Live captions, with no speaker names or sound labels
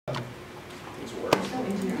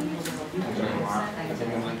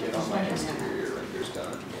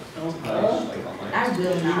I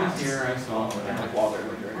will not. Here I saw it like while they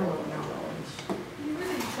were doing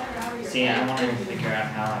See, I want to figure out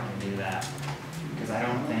how I can do that. Because I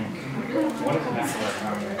don't think, what if the back work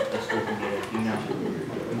from the school computer, you know?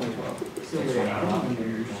 Because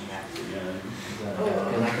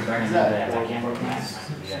I could bring it to that, I can't work that.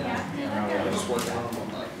 just working on them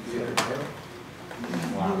like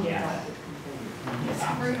Well, yeah. Like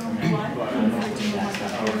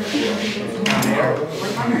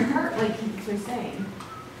on your cart, like you're saying.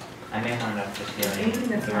 I may want to just do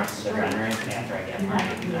the rest of the rendering after I get my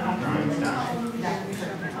drawings done.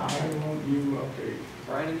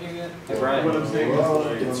 Brian in here yet? Hey, Brian. What I'm saying is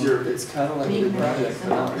like, it's kind of like a big project, but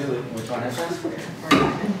not really. Which one is this?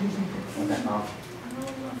 What's that called?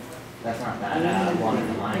 That's not that one in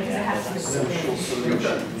the line yet. Social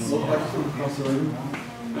solutions. Look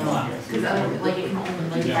like Because like it can only,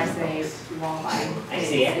 like if I say walleye. I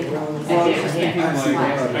see it. It can only I see it. say I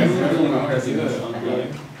really don't know how to do this.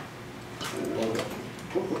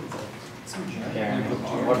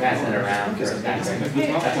 We'll pass it around.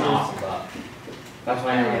 That's an awesome book. That's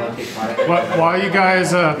why I never looked at product. While you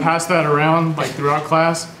guys pass that around, like throughout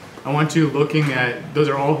class, I want you looking at, those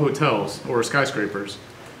are all hotels or skyscrapers.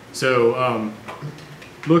 So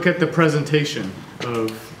look at the presentation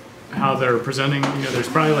of how they're presenting. You know, there's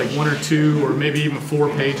probably like 1 or 2 or maybe even 4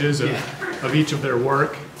 pages of each of their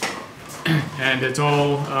work. And it's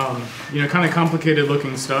all, you know, kind of complicated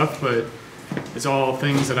looking stuff, but it's all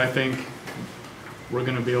things that I think we're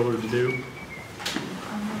going to be able to do.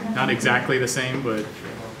 Not exactly the same, but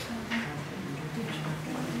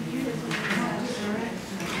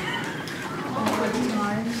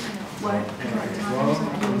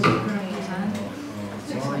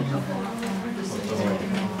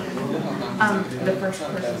the first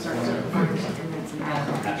person starts with the first and then some I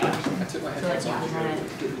took my So like headphones off you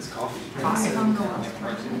to get this coffee.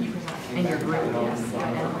 and your group, yes,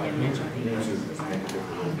 and only a mention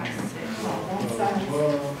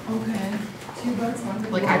Okay. 2 bucks.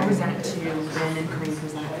 like I presented to Ben and Kareem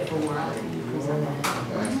presented 4, and you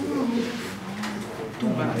presented.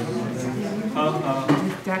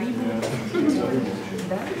 Daddy?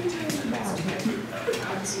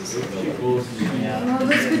 Yeah. Oh,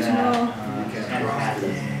 that's good to know.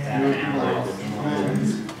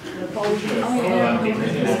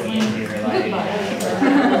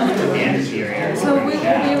 So we will be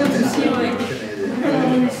able to see like. I'm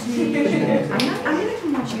gonna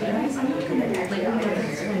come watch you guys. I'm not gonna like I'm gonna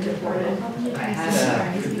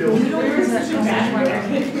You don't present so much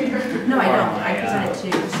right. No, I don't. I presented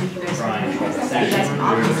to so you guys can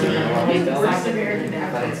obviously make the size of your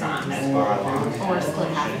But it's not as far along. or split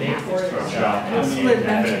half and half. Split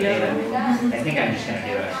them together. I think I'm just gonna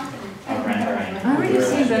do a rendering. I already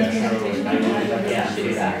see Ben's presentation. Yeah,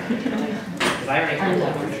 do that. Because I already have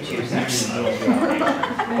like 2 sections.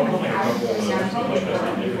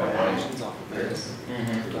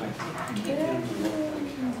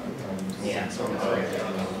 Yeah.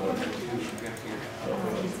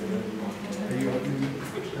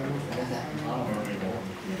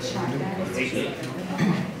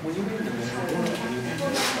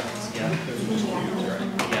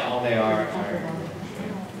 Yeah, all they are. I'm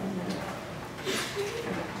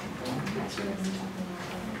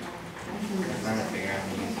trying to figure out how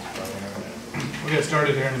to use this program. we'll get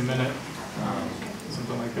started here in a minute. Um,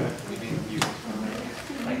 Something like that.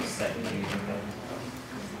 like set user code.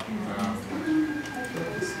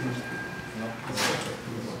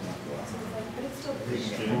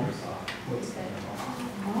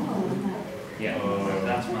 Yeah,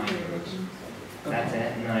 that's mine. That's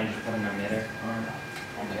it, and then I just put an emitter on.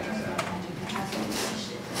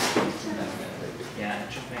 Yeah,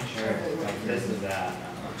 just make sure, like, this is that.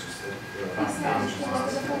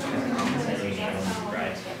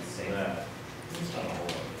 Right, say that.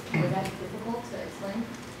 Was that difficult to explain?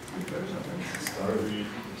 Do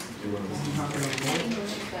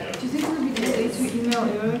you think it would be easy to email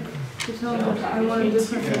Eric to tell him that I want a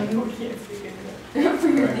different thing? For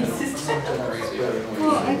your thesis.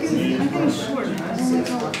 Well, I can shorten it. I don't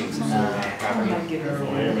know how it takes on.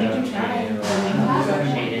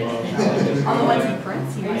 All the ones in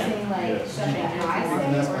prints, you Are you were saying like stuff that I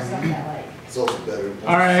say or stuff that like? It's also better.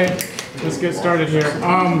 All right, let's get started here.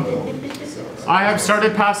 I have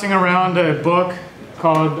started passing around a book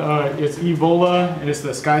called, it's Evola, and it's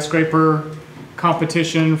the skyscraper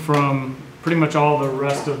competition from pretty much all the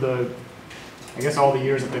rest of the, I guess all the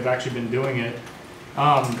years that they've actually been doing it.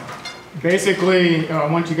 Basically, I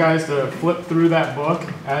want you guys to flip through that book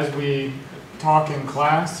as we talk in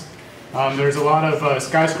class. There's a lot of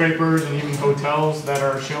skyscrapers and even hotels that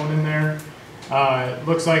are shown in there. It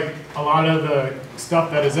looks like a lot of the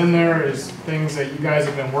stuff that is in there is things that you guys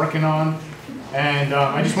have been working on. And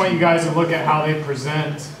I just want you guys to look at how they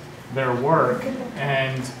present their work.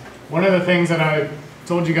 And one of the things that I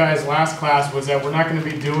told you guys last class was that we're not going to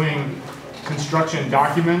be doing construction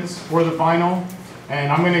documents for the final.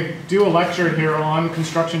 And I'm going to do a lecture here on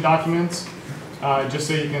construction documents, just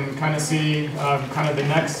so you can kind of see kind of the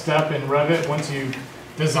next step in Revit once you've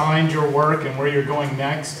designed your work and where you're going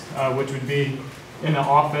next, which would be in an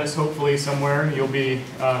office, hopefully somewhere. You'll be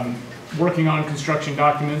working on construction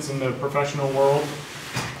documents in the professional world.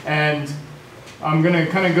 And I'm going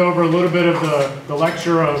to kind of go over a little bit of the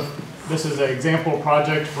lecture of, this is an example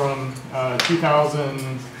project from 2000,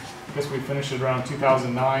 I guess we finished it around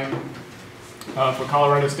 2009 for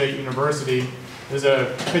Colorado State University. There's a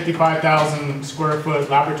 55,000 square foot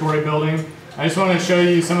laboratory building. I just want to show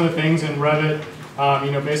you some of the things in Revit.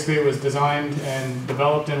 Basically it was designed and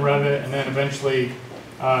developed in Revit, and then eventually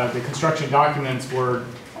the construction documents were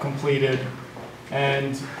completed.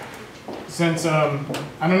 And since, I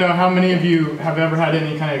don't know how many of you have ever had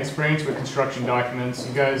any kind of experience with construction documents.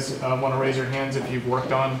 You guys want to raise your hands if you've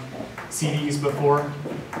worked on CDs before?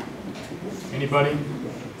 Anybody?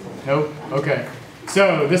 Nope? Okay.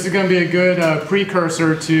 So this is going to be a good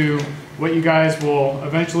precursor to what you guys will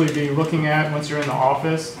eventually be looking at once you're in the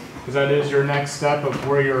office, because that is your next step of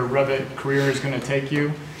where your Revit career is going to take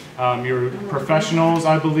you. Your professionals,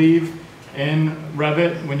 I believe, in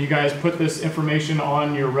Revit, when you guys put this information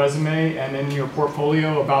on your resume and in your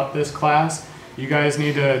portfolio about this class, you guys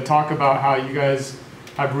need to talk about how you guys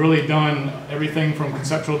have really done everything from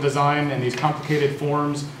conceptual design and these complicated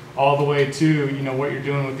forms all the way to what you're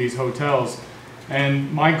doing with these hotels.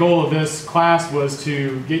 And my goal of this class was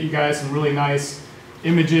to get you guys some really nice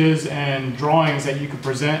images and drawings that you could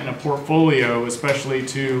present in a portfolio, especially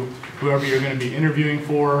to whoever you're going to be interviewing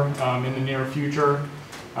for in the near future.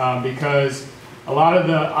 Because a lot of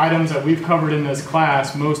the items that we've covered in this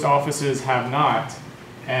class, most offices have not.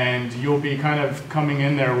 And you'll be kind of coming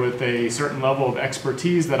in there with a certain level of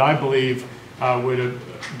expertise that I believe would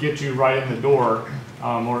get you right in the door,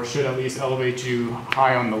 or should at least elevate you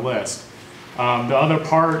high on the list. The other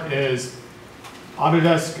part is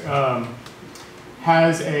Autodesk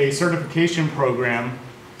has a certification program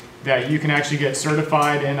that you can actually get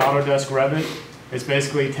certified in Autodesk Revit. It's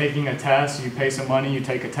basically taking a test. You pay some money, you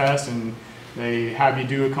take a test, and they have you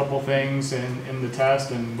do a couple things in the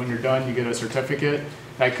test, and when you're done, you get a certificate.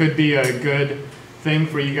 That could be a good thing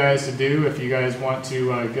for you guys to do if you guys want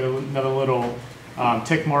to get another little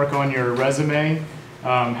tick mark on your resume.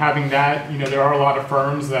 Having that, there are a lot of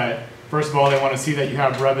firms that, first of all, they want to see that you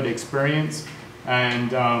have Revit experience.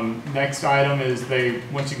 And next item is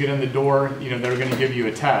once you get in the door, they're going to give you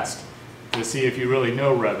a test to see if you really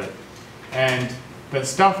know Revit. And the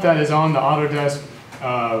stuff that is on the Autodesk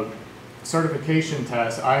certification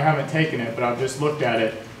test, I haven't taken it, but I've just looked at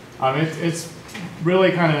it. It's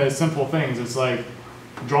really kind of simple things. It's like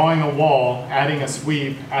drawing a wall, adding a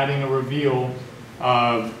sweep, adding a reveal,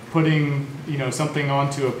 putting something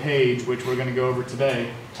onto a page, which we're going to go over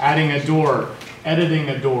today, adding a door, editing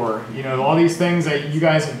a door, all these things that you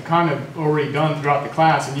guys have kind of already done throughout the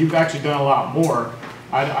class, and you've actually done a lot more.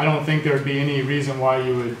 I don't think there would be any reason why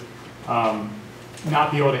you would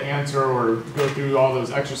not be able to answer or go through all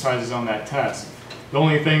those exercises on that test. The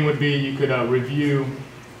only thing would be you could review,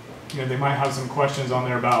 they might have some questions on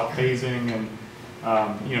there about phasing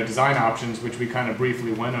and design options, which we kind of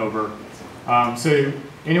briefly went over. So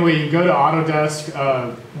anyway, you can go to Autodesk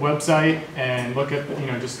website and look at,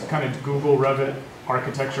 just kind of Google Revit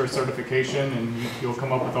architecture certification, and you'll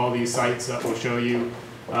come up with all these sites that will show you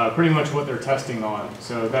pretty much what they're testing on.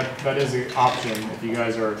 So that is an option if you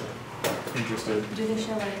guys are interested. Do they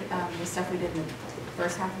show the stuff we did in the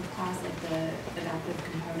first half of the class, like the adaptive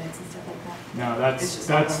components and stuff like that? No,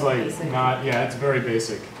 that's like basic. not, yeah, it's very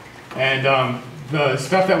basic. And the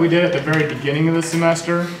stuff that we did at the very beginning of the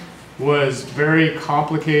semester was very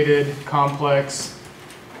complicated, complex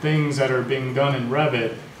things that are being done in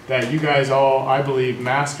Revit that you guys all, I believe,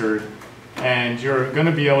 mastered. And you're going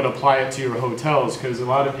to be able to apply it to your hotels, because a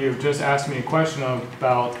lot of you have just asked me a question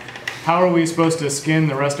about how are we supposed to skin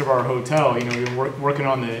the rest of our hotel. We're working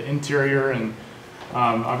on the interior, and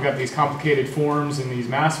I've got these complicated forms and these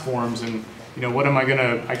mass forms, and what am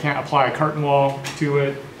I can't apply a curtain wall to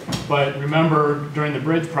it. But remember, during the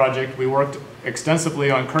bridge project, we worked extensively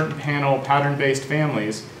on curtain panel pattern-based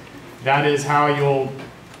families. That is how you'll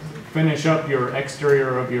finish up your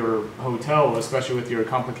exterior of your hotel, especially with your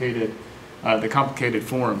complicated, the complicated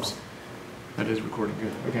forms. That is recording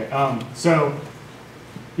good. Okay, so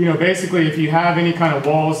you know, basically if you have any kind of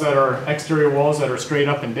walls that are exterior walls that are straight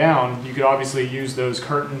up and down, you could obviously use those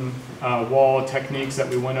curtain wall techniques that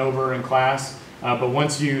we went over in class. But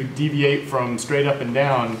once you deviate from straight up and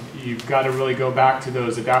down, you've got to really go back to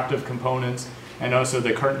those adaptive components and also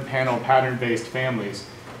the curtain panel pattern-based families.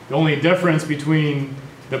 The only difference between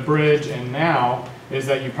the bridge and now is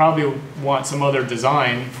that you probably want some other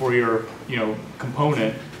design for your, you know,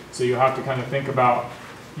 component. So you have to kind of think about,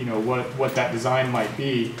 you know, what that design might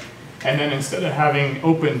be. And then instead of having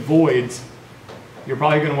open voids, you're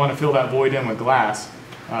probably going to want to fill that void in with glass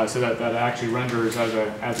so that that actually renders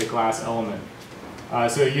as a glass element.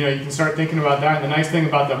 So, you know, you can start thinking about that. And the nice thing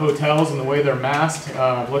about the hotels and the way they're masked,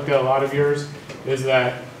 I've looked at a lot of yours, is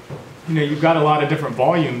that, you know, you've got a lot of different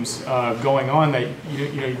volumes going on that,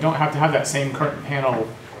 you know, you don't have to have that same curtain panel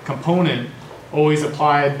component always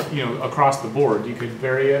applied, you know, across the board. You could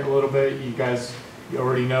vary it a little bit. You guys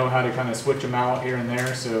already know how to kind of switch them out here and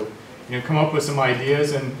there. So, you know, come up with some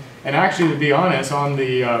ideas. And actually, to be honest, on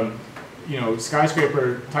the, you know,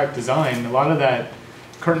 skyscraper type design, a lot of that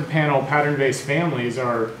curtain panel pattern-based families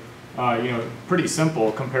are, you know, pretty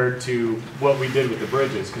simple compared to what we did with the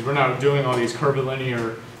bridges, because we're not doing all these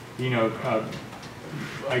curvilinear, you know,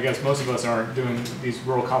 I guess most of us aren't doing these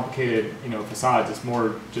real complicated, you know, facades. It's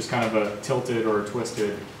more just kind of a tilted or a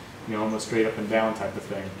twisted, you know, almost straight up and down type of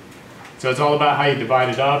thing. So it's all about how you divide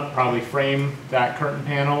it up, probably frame that curtain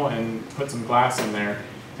panel and put some glass in there.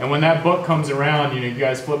 And when that book comes around, you know, you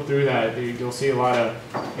guys flip through that, you'll see a lot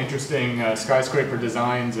of interesting skyscraper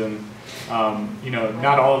designs, and you know,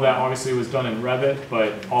 not all of that obviously was done in Revit,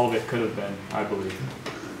 but all of it could have been, I believe.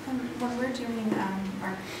 When we're doing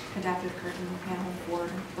our adaptive curtain panel for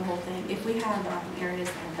the whole thing, if we have areas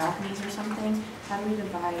that have balconies or something, how do we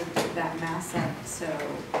divide that mass up so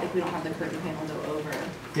like we don't have the curtain panel go over?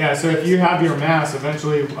 Yeah, so if you have your mass,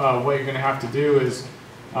 eventually what you're going to have to do is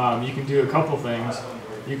you can do a couple things.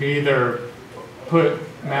 You can either put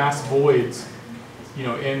mass voids, you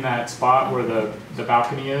know, in that spot where the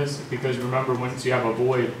balcony is, because remember, once you have a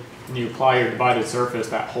void and you apply your divided surface,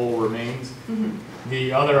 that hole remains. Mm-hmm.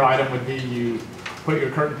 The other item would be you put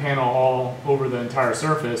your curtain panel all over the entire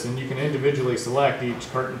surface, and you can individually select each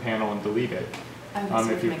curtain panel and delete it.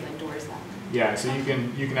 So if you make like doors that way. Yeah, so you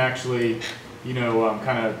can actually, you know,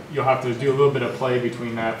 kind of, you'll have to do a little bit of play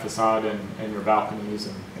between that facade and your balconies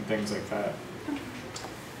and things like that.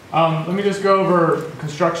 Let me just go over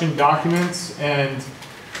construction documents, and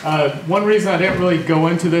one reason I didn't really go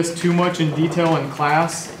into this too much in detail in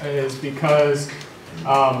class is because,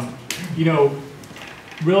 you know,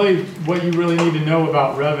 really what you really need to know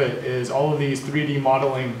about Revit is all of these 3D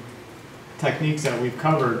modeling techniques that we've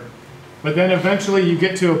covered. But then eventually you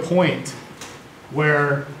get to a point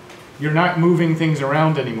where you're not moving things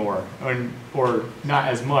around anymore, or not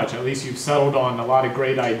as much. At least you've settled on a lot of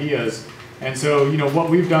great ideas. And so, you know,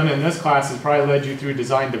 what we've done in this class has probably led you through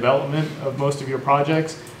design development of most of your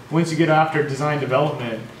projects. Once you get after design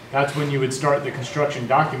development, that's when you would start the construction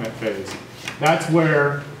document phase. That's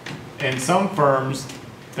where, in some firms,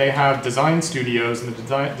 they have design studios, and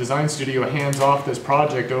the design studio hands off this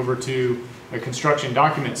project over to a construction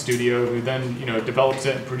document studio, who then, you know, develops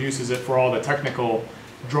it and produces it for all the technical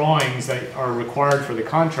drawings that are required for the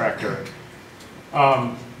contractor.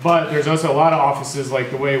 But there's also a lot of offices, like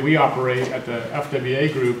the way we operate at the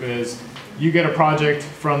FWA group, is you get a project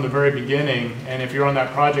from the very beginning, and if you're on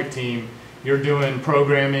that project team, you're doing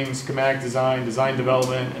programming, schematic design, design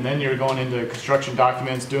development, and then you're going into construction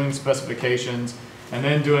documents, doing specifications, and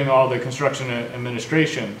then doing all the construction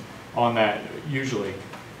administration on that, usually.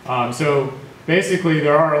 So basically,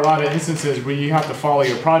 there are a lot of instances where you have to follow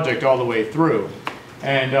your project all the way through.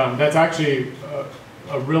 And that's actually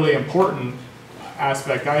a really important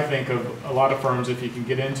aspect, I think, of a lot of firms, if you can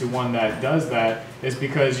get into one that does that, is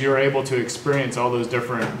because you're able to experience all those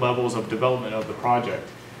different levels of development of the project.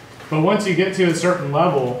 But once you get to a certain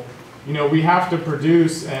level, you know, we have to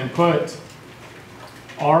produce and put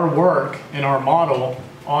our work and our model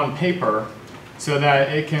on paper so that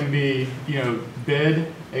it can be, you know,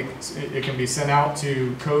 bid, it can be sent out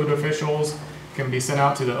to code officials, can be sent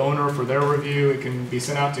out to the owner for their review, it can be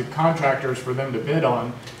sent out to contractors for them to bid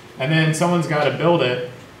on. And then someone's got to build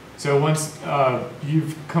it. So once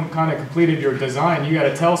you've kind of completed your design, you got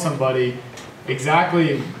to tell somebody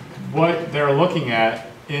exactly what they're looking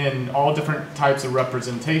at in all different types of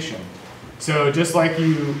representation. So just like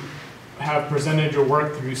you have presented your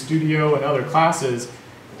work through studio and other classes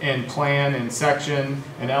in plan and section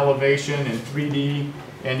and elevation and 3D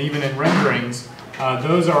and even in renderings,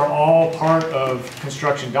 those are all part of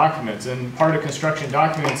construction documents. And part of construction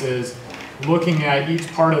documents is looking at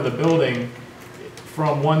each part of the building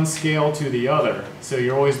from one scale to the other. So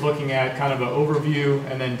you're always looking at kind of an overview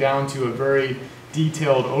and then down to a very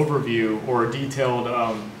detailed overview or a detailed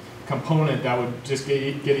component that would just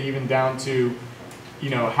get even down to, you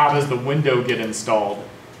know, how does the window get installed?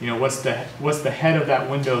 You know, what's the head of that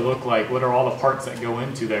window look like? What are all the parts that go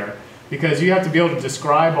into there? Because you have to be able to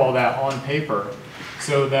describe all that on paper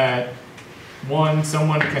so that one,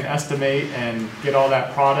 someone can estimate and get all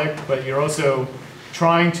that product, but you're also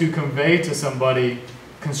trying to convey to somebody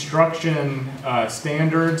construction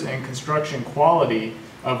standards and construction quality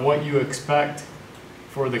of what you expect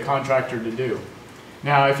for the contractor to do.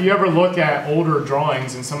 Now, if you ever look at older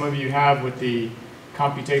drawings, and some of you have with the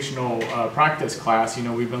computational practice class, you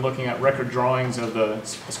know, we've been looking at record drawings of the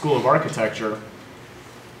School of Architecture.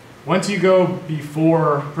 Once you go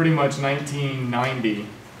before pretty much 1990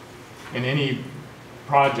 in any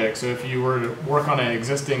project, so if you were to work on an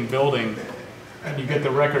existing building and you get the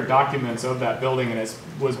record documents of that building and it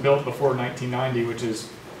was built before 1990, which is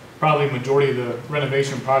probably the majority of the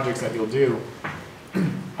renovation projects that you'll do,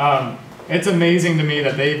 it's amazing to me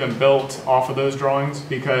that they even built off of those drawings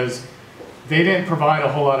because they didn't provide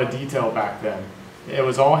a whole lot of detail back then. It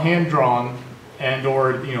was all hand drawn, and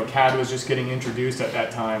or, you know, CAD was just getting introduced at that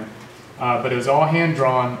time. But it was all hand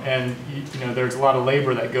drawn, and you know, there's a lot of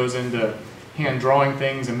labor that goes into hand drawing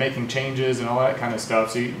things and making changes and all that kind of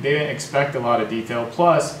stuff. So they didn't expect a lot of detail.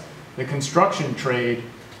 Plus, the construction trade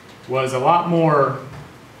was a lot more,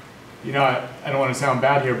 you know, I don't want to sound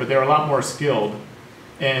bad here, but they were a lot more skilled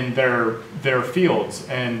in their fields,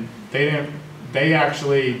 and they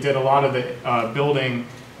actually did a lot of the building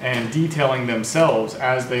and detailing themselves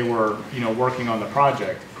as they were, you know, working on the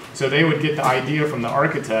project. So they would get the idea from the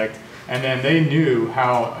architect, and then they knew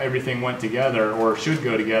how everything went together or should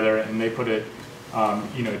go together, and they put it,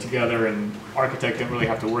 you know, together. And architect didn't really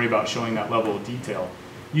have to worry about showing that level of detail.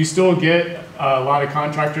 You still get a lot of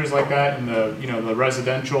contractors like that in the, you know, the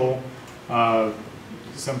residential,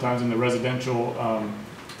 sometimes in the residential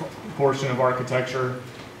portion of architecture.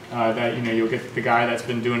 That, you know, you'll get the guy that's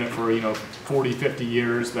been doing it for, you know, 40, 50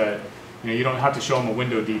 years that, you know, you don't have to show him a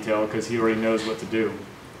window detail because he already knows what to do.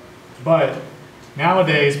 But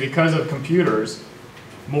nowadays, because of computers,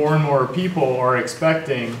 more and more people are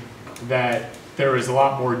expecting that there is a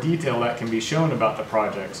lot more detail that can be shown about the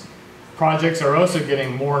projects. Projects are also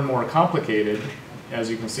getting more and more complicated. As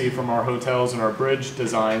you can see from our hotels and our bridge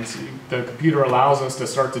designs, the computer allows us to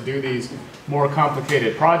start to do these more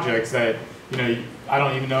complicated projects that, you know, I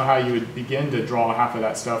don't even know how you would begin to draw half of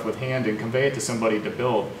that stuff with hand and convey it to somebody to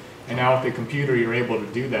build. And now with the computer, you're able to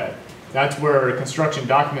do that. That's where construction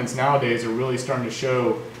documents nowadays are really starting to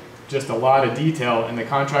show just a lot of detail, and the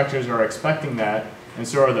contractors are expecting that, and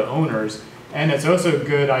so are the owners. And it's also a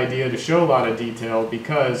good idea to show a lot of detail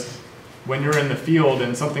because when you're in the field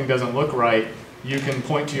and something doesn't look right, you can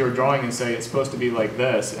point to your drawing and say it's supposed to be like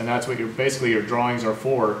this, and that's what basically your drawings are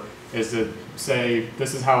for, is to say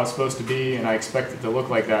this is how it's supposed to be and I expect it to look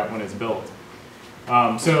like that when it's built.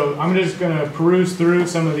 So I'm just going to peruse through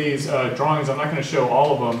some of these drawings. I'm not going to show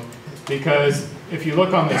all of them because if you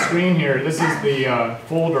look on the screen here, this is the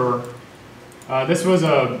folder. This was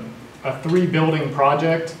a 3-building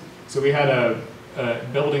project. So we had a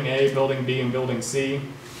building A, building B, and building C.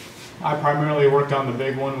 I primarily worked on the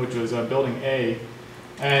big one, which was building A.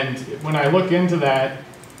 And when I look into that,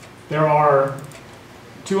 there are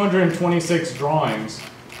 226 drawings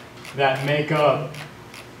that make up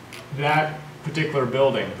that particular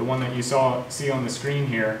building, the one that you see on the screen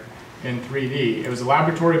here in 3D. It was a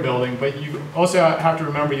laboratory building, but you also have to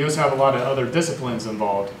remember you also have a lot of other disciplines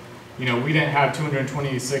involved. You know, we didn't have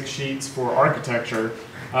 226 sheets for architecture,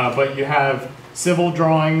 but you have civil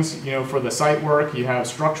drawings, you know, for the site work, you have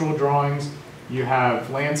structural drawings, you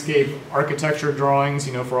have landscape architecture drawings,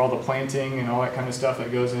 you know, for all the planting and all that kind of stuff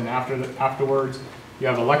that goes in afterwards. You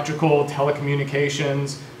have electrical,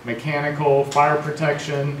 telecommunications, mechanical, fire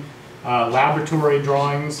protection, laboratory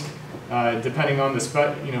drawings. Depending on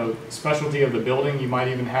the specialty of the building, you might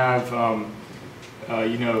even have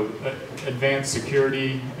you know, advanced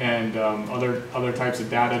security and other types of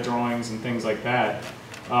data drawings and things like that.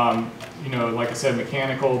 You know, like I said,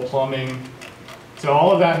 mechanical, plumbing. So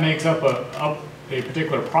all of that makes up a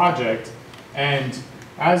particular project, and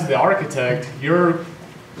as the architect, you're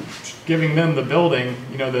giving them the building,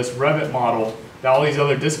 you know, this Revit model that all these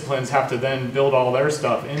other disciplines have to then build all their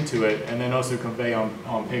stuff into it and then also convey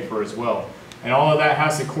on paper as well. And all of that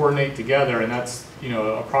has to coordinate together, and that's, you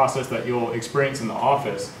know, a process that you'll experience in the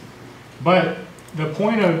office. But the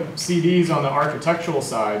point of CDs on the architectural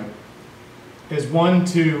side is, one,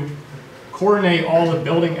 to coordinate all the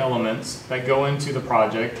building elements that go into the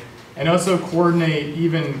project, and also coordinate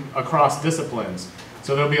even across disciplines.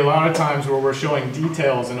 So there'll be a lot of times where we're showing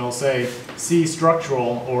details and it'll say C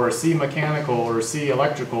structural or C mechanical or C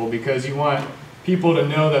electrical, because you want people to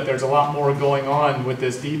know that there's a lot more going on with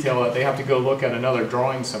this detail that they have to go look at another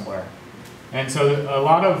drawing somewhere. And so a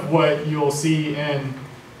lot of what you'll see in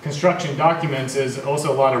construction documents is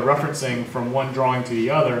also a lot of referencing from one drawing to the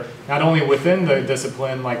other, not only within the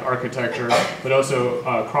discipline like architecture, but also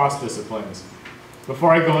cross disciplines.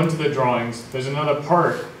 Before I go into the drawings, there's another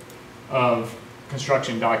part of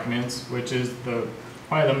construction documents, which is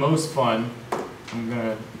probably the most fun, I'm going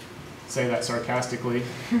to say that sarcastically,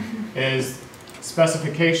 is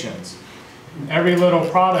specifications. Every little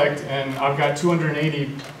product, and I've got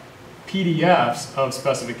 280 PDFs of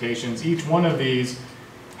specifications. Each one of these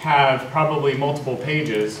have probably multiple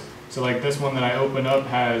pages. So like this one that I open up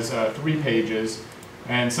has 3 pages,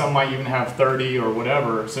 and some might even have 30 or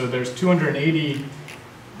whatever. So there's 280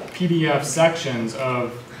 PDF sections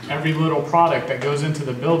of every little product that goes into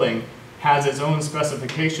the building has its own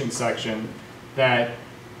specification section that,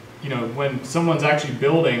 you know, when someone's actually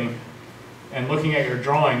building and looking at your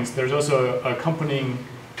drawings, there's also accompanying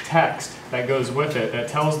text that goes with it that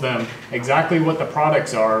tells them exactly what the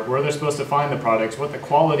products are, where they're supposed to find the products, what the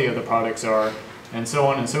quality of the products are, and so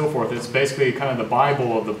on and so forth. It's basically kind of the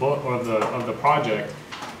Bible of the book of the project.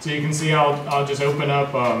 So you can see I'll just open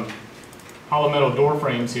up hollow metal door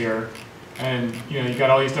frames here, and you know, you've got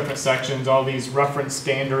all these different sections, all these reference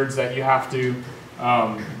standards that you have to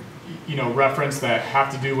you know, reference that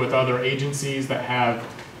have to do with other agencies that have,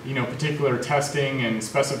 you know, particular testing and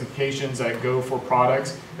specifications that go for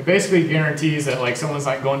products. It basically guarantees that like someone's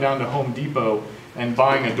not going down to Home Depot and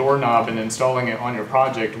buying a doorknob and installing it on your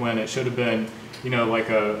project when it should have been, you know, like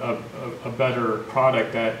a better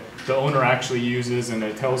product that the owner actually uses, and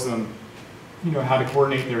it tells them, you know, how to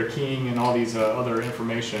coordinate their keying and all these other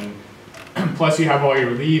information. Plus you have all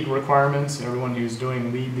your LEED requirements, everyone who's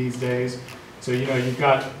doing LEED these days. So, you know, you've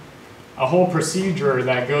got a whole procedure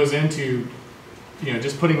that goes into, you know,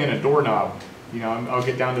 just putting in a doorknob. You know, I'll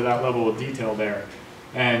get down to that level of detail there.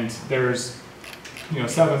 And there's, you know,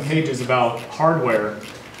 7 pages about hardware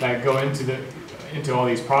that go into all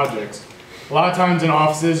these projects. A lot of times in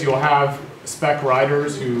offices you'll have spec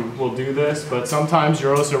writers who will do this, but sometimes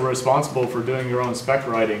you're also responsible for doing your own spec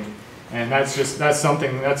writing. And that's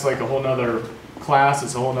something that's like a whole nother class.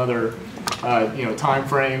 It's a whole nother you know, time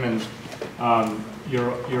frame, and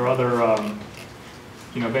your other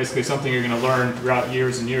you know, basically something you're going to learn throughout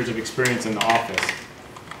years and years of experience in the office.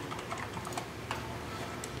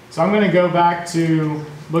 So I'm going to go back to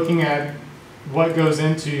looking at what goes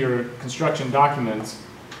into your construction documents.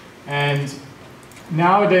 And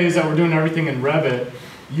nowadays that we're doing everything in Revit,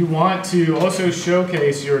 you want to also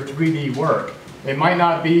showcase your 3D work. It might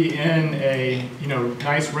not be in a, you know,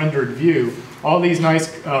 nice rendered view. All these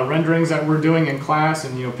nice renderings that we're doing in class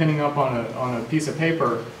and, you know, pinning up on a piece of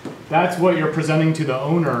paper, that's what you're presenting to the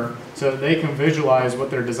owner so that they can visualize what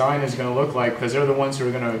their design is going to look like, because they're the ones who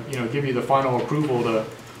are going to, you know, give you the final approval to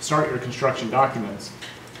start your construction documents.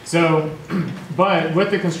 So, but with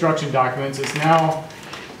the construction documents, it's now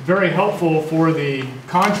very helpful for the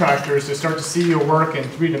contractors to start to see your work in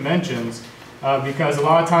 3 dimensions, because a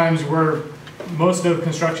lot of times most of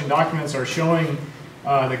construction documents are showing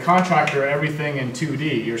the contractor everything in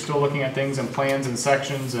 2D. You're still looking at things in plans and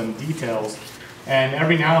sections and details, and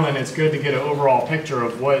every now and then it's good to get an overall picture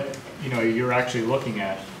of what, you know, you're actually looking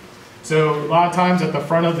at. So a lot of times at the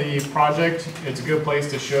front of the project, it's a good place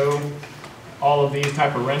to show all of these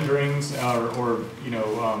type of renderings or you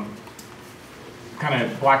know, kind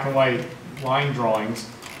of black and white line drawings.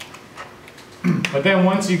 But then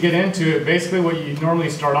once you get into it, basically what you normally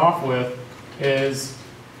start off with is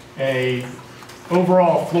a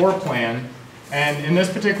overall floor plan. And in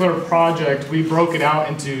this particular project, we broke it out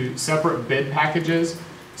into separate bid packages.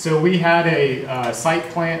 So we had a site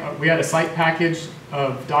plan, we had a site package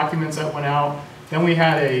of documents that went out. Then we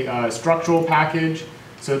had a structural package.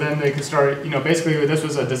 So then they could start, you know, basically this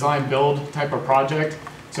was a design build type of project.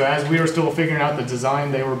 So as we were still figuring out the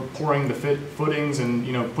design, they were pouring the footings and,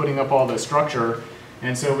 you know, putting up all the structure.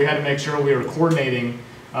 And so we had to make sure we were coordinating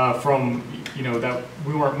from, you know, that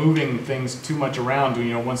we weren't moving things too much around,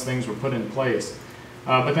 you know, once things were put in place.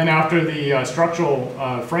 But then after the structural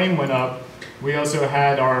frame went up, we also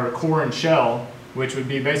had our core and shell, which would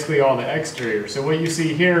be basically all the exterior. So what you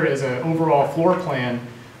see here is an overall floor plan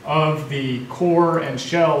of the core and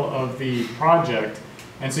shell of the project.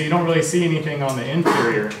 And so you don't really see anything on the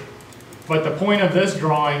interior. But the point of this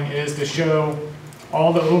drawing is to show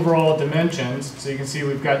all the overall dimensions. So you can see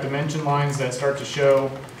we've got dimension lines that start to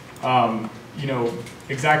show you know,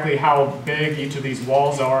 exactly how big each of these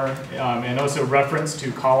walls are, and also reference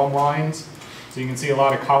to column lines. So you can see a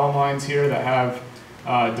lot of column lines here that have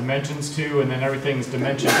dimensions to, and then everything's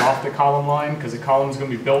dimensioned off the column line because the column's going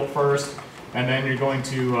to be built first, and then you're going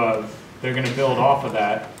to, they're going to build off of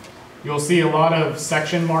that. You'll see a lot of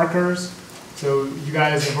section markers. So you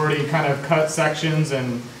guys have already kind of cut sections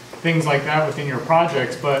and things like that within your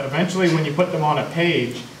projects, but eventually when you put them on a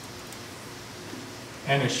page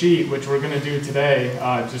and a sheet, which we're going to do today,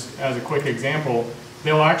 just as a quick example,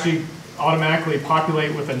 they'll actually automatically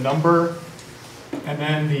populate with a number and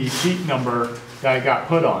then the sheet number that it got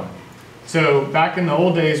put on. So back in the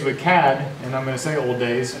old days with CAD, and I'm going to say old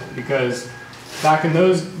days because back in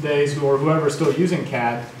those days, or whoever's still using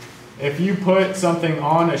CAD, if you put something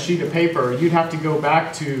on a sheet of paper, you'd have to go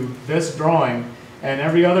back to this drawing and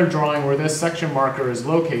every other drawing where this section marker is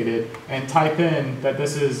located and type in that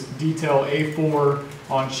this is detail A4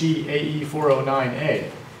 on sheet AE409A.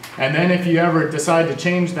 And then if you ever decide to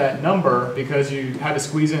change that number because you had to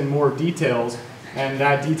squeeze in more details and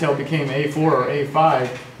that detail became A4 or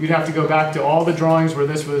A5, you'd have to go back to all the drawings where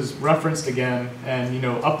this was referenced again and, you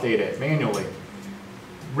know, update it manually.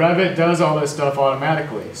 Revit does all this stuff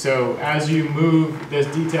automatically. So as you move this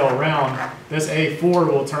detail around, this A4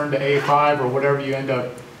 will turn to A5 or whatever you end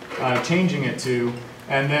up changing it to,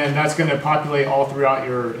 and then that's going to populate all throughout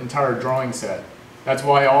your entire drawing set. That's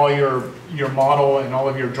why all your model and all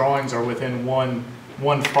of your drawings are within one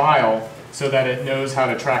file, so that it knows how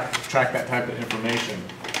to track that type of information.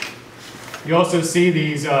 You also see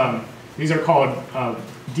these are called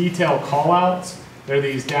detail callouts. They're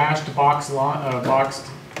these dashed boxed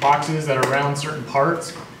boxes that are around certain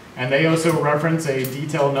parts, and they also reference a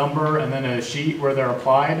detail number and then a sheet where they're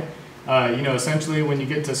applied. You know, essentially when you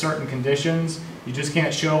get to certain conditions, you just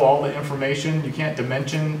can't show all the information. You can't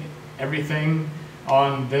dimension everything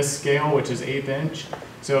on this scale, which is 1/8 inch.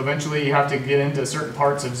 So eventually you have to get into certain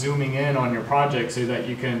parts of zooming in on your project so that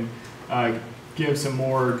you can give some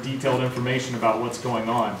more detailed information about what's going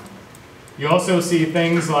on. You also see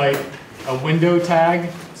things like a window tag.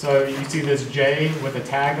 So you see this J with a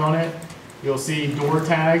tag on it. You'll see door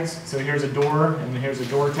tags. So here's a door and here's a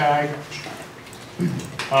door tag.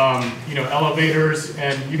 You know, elevators,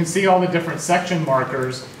 and you can see all the different section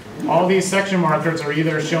markers. All these section markers are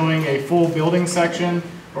either showing a full building section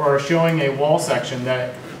or showing a wall section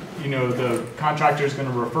that, you know, the contractor is going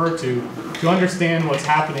to refer to understand what's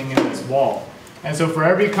happening in this wall. And so for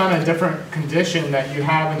every kind of different condition that you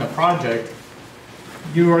have in the project,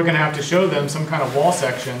 you are going to have to show them some kind of wall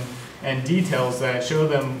section and details that show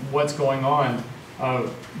them what's going on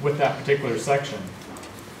with that particular section.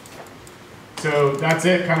 So that's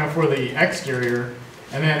it kind of for the exterior.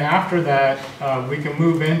 And then after that, we can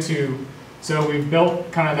move into, so we've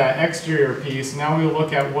built kind of that exterior piece. Now we'll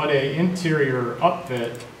look at what an interior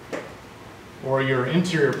upfit or your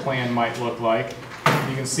interior plan might look like.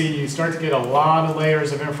 You can see you start to get a lot of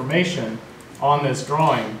layers of information on this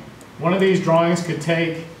drawing. One of these drawings could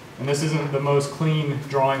take, and this isn't the most clean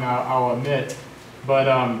drawing, I'll admit, but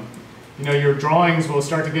you know, your drawings will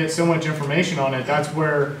start to get so much information on it. That's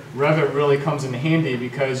where Revit really comes in handy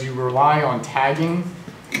because you rely on tagging.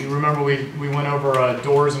 You remember we went over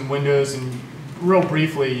doors and windows and real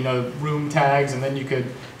briefly, you know, room tags, and then you could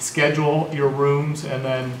schedule your rooms and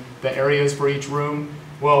then the areas for each room.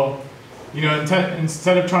 Well, you know,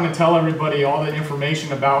 instead of trying to tell everybody all the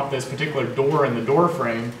information about this particular door and the door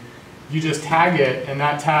frame, you just tag it, and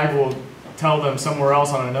that tag will tell them somewhere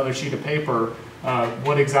else on another sheet of paper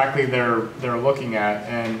what exactly they're looking at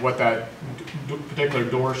and what that particular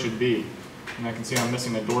door should be. And I can see I'm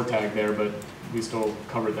missing a door tag there, but we still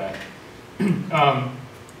covered that.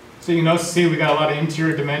 So you can also see we got a lot of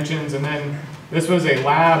interior dimensions, and then this was a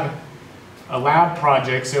lab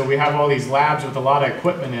project, so we have all these labs with a lot of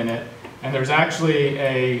equipment in it, and there's actually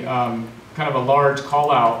a kind of a large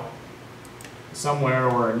call out somewhere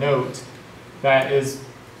or a note that is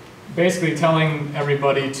basically telling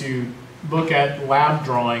everybody to look at lab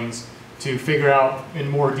drawings to figure out in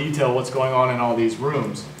more detail what's going on in all these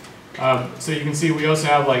rooms. So you can see we also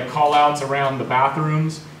have like call outs around the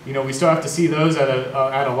bathrooms. You know, we still have to see those at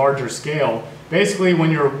a larger scale. Basically, when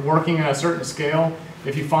you're working at a certain scale,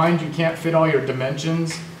 if you find you can't fit all your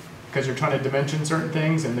dimensions because you're trying to dimension certain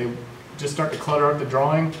things and they just start to clutter up the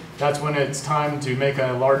drawing, that's when it's time to make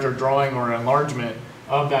a larger drawing or an enlargement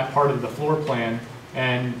of that part of the floor plan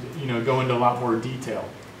and, you know, go into a lot more detail.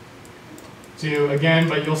 So again,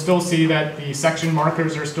 but you'll still see that the section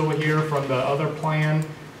markers are still here from the other plan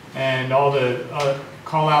and all the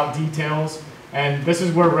call out details. And this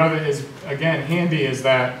is where Revit is, again, handy, is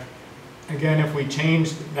that, again, if we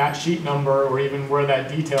change that sheet number or even where that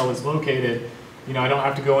detail is located, you know, I don't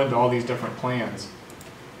have to go into all these different plans.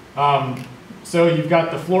 So you've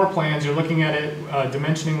got the floor plans, you're looking at it,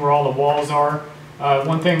 dimensioning where all the walls are.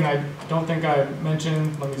 One thing I don't think I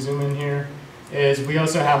mentioned, let me zoom in here, is we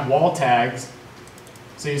also have wall tags.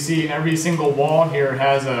 So you see every single wall here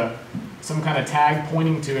has some kind of tag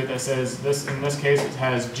pointing to it that says, this. In this case it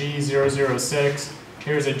has G006,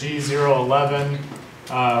 here's a G011,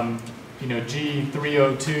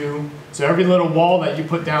 G302. So every little wall that you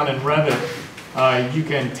put down in Revit, you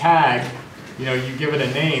can tag, you give it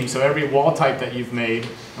a name. So every wall type that you've made,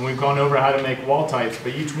 and we've gone over how to make wall types,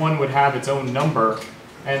 but each one would have its own number.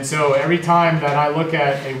 And so every time that I look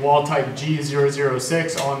at a wall type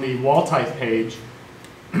G006 on the wall type page,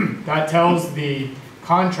 that tells the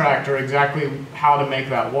contractor exactly how to make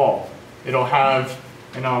that wall. It'll have,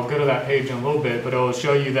 and I'll go to that page in a little bit, but it'll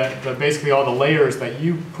show you that basically all the layers that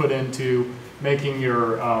you put into making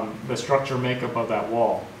your the structure makeup of that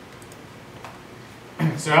wall.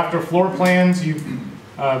 So after floor plans, you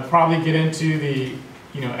probably get into the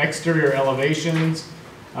exterior elevations.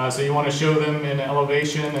 So you want to show them in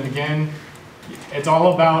elevation, and again, it's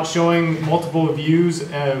all about showing multiple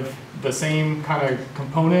views of the same kind of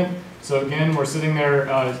component. So again, we're sitting there,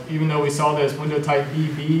 even though we saw this window type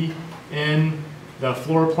BB in the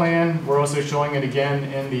floor plan, we're also showing it again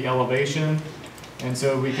in the elevation. And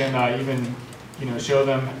so we can even show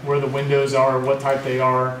them where the windows are, what type they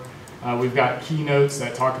are. We've got keynotes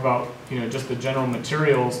that talk about just the general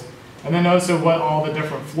materials, and then also what all the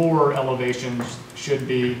different floor elevations should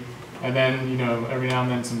be, and then every now and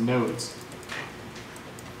then some notes.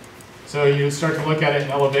 So you start to look at it in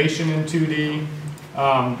elevation in 2D.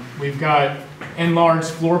 We've got enlarged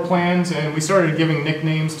floor plans, and we started giving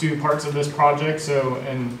nicknames to parts of this project,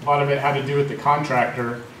 and a lot of it had to do with the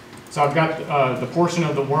contractor. So I've got the portion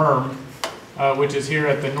of the worm, which is here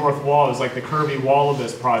at the north wall, is like the curvy wall of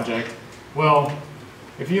this project. Well,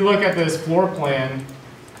 if you look at this floor plan,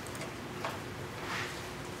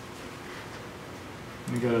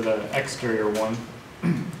 let me go to the exterior one.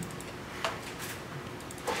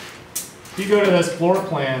 If you go to this floor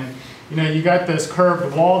plan, you got this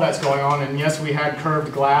curved wall that's going on, and yes, we had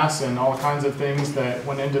curved glass and all kinds of things that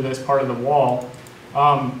went into this part of the wall.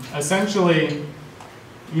 Essentially,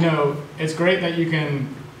 it's great that you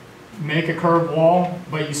can make a curved wall,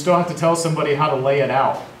 but you still have to tell somebody how to lay it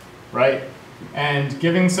out, right? And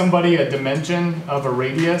giving somebody a dimension of a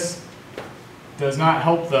radius does not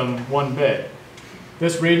help them one bit.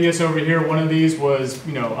 This radius over here, one of these was,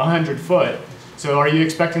 100 foot. So are you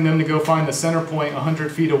expecting them to go find the center point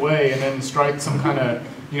 100 feet away and then strike some kind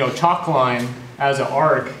of, chalk line as an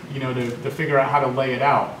arc, to figure out how to lay it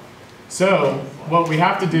out? So what we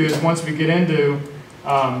have to do is, once we get into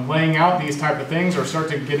laying out these type of things, or start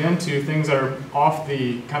to get into things that are off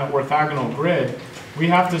the kind of orthogonal grid, we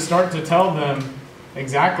have to start to tell them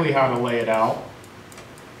exactly how to lay it out.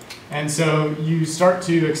 And so you start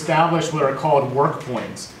to establish what are called work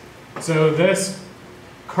points. So this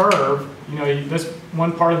curve, this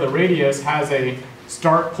one part of the radius has a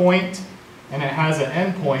start point and it has an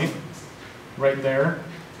end point right there,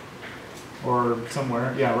 or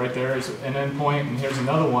somewhere, yeah, right there is an end point, and here's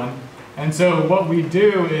another one. And so what we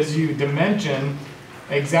do is you dimension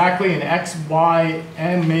exactly an X, Y,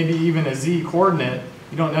 and maybe even a Z coordinate.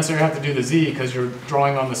 You don't necessarily have to do the Z because you're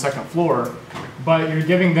drawing on the second floor, but you're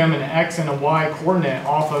giving them an X and a Y coordinate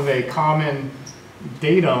off of a common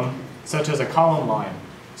datum, such as a column line.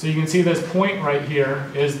 So you can see this point right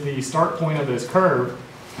here is the start point of this curve.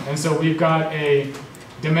 And so we've got a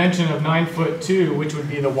dimension of 9'2", which would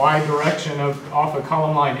be the Y direction off of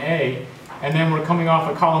column line A. And then we're coming off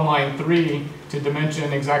of column line 3 to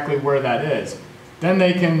dimension exactly where that is. Then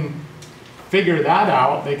they can figure that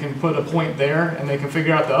out. They can put a point there, and they can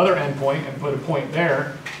figure out the other end point and put a point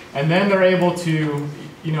there. And then they're able to,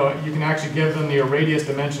 you can actually give them the radius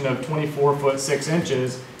dimension of 24 foot 6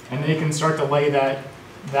 inches, and they can start to lay that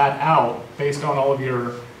out based on all of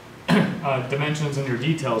your dimensions and your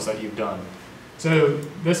details that you've done. So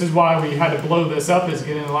this is why we had to blow this up, is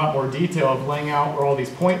get in a lot more detail of laying out where all these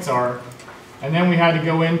points are. And then we had to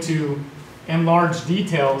go into enlarged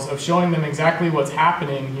details of showing them exactly what's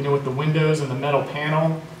happening, with the windows and the metal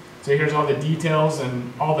panel. So here's all the details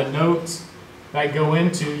and all the notes that go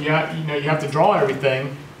into, you have to draw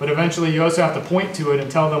everything, but eventually you also have to point to it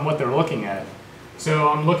and tell them what they're looking at. So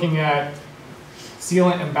I'm looking at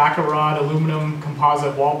sealant and baccarat aluminum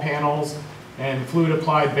composite wall panels and fluid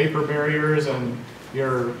applied vapor barriers, and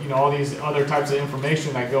all these other types of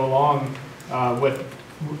information that go along with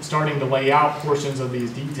starting to lay out portions of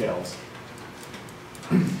these details.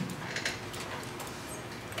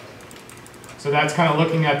 So that's kind of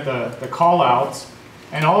looking at the call outs,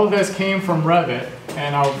 and all of this came from Revit,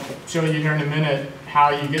 and I'll show you here in a minute how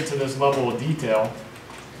you get to this level of detail.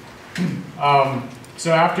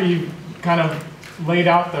 So after you kind of laid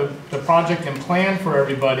out the project and plan for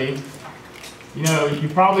everybody, you know, you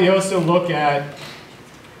probably also look at,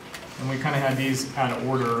 and we kind of had these out of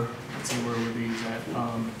order. Let's see, where were these at?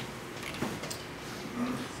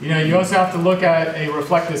 You know, you also have to look at a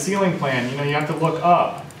reflective ceiling plan. You know, you have to look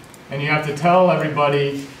up, and you have to tell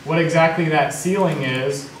everybody what exactly that ceiling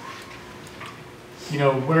is. You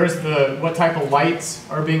know, what type of lights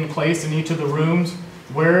are being placed in each of the rooms?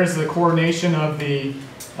 Where is the coordination of the,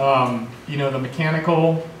 you know, the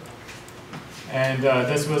mechanical? And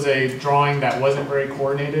this was a drawing that wasn't very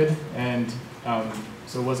coordinated, and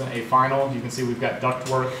so it wasn't a final. You can see we've got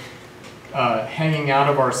ductwork hanging out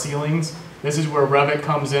of our ceilings. This is where Revit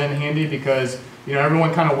comes in handy because, you know,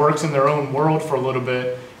 everyone kind of works in their own world for a little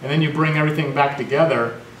bit, and then you bring everything back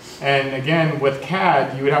together. And again, with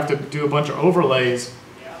CAD, you would have to do a bunch of overlays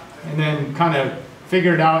and then kind of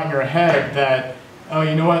figure it out in your head that, oh,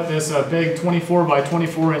 you know what, this big 24 by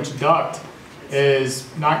 24 inch duct is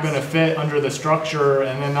not going to fit under the structure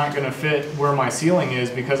and then not going to fit where my ceiling is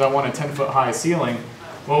because I want a 10-foot high ceiling.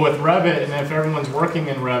 Well, with Revit, and if everyone's working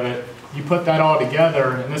in Revit, you put that all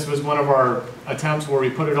together, and this was one of our attempts where we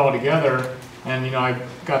put it all together, and you know, I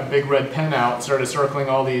got a big red pen out, started circling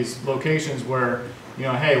all these locations where, you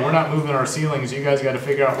know, hey, we're not moving our ceilings, you guys got to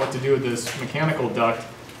figure out what to do with this mechanical duct,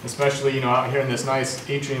 especially, you know, out here in this nice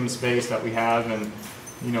atrium space that we have, and,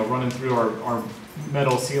 you know, running through our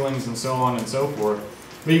metal ceilings and so on and so forth.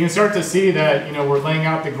 But you can start to see that, you know, we're laying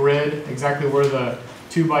out the grid, exactly where the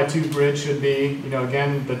 2x2 grid should be, you know,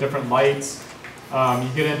 again, the different lights. You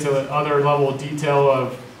get into other level of detail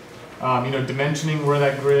of, you know, dimensioning where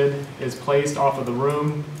that grid is placed off of the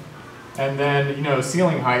room. And then, you know,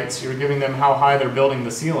 ceiling heights, you're giving them how high they're building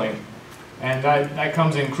the ceiling. And that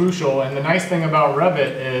comes in crucial. And the nice thing about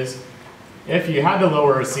Revit is, if you had to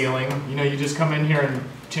lower a ceiling, you know, you just come in here and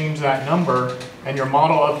change that number, and your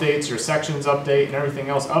model updates, your sections update, and everything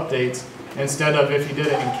else updates. Instead of if you did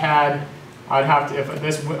it in CAD, I'd have to, if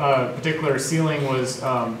this particular ceiling was,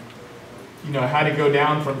 you know, had to go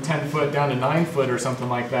down from 10 foot down to 9 foot or something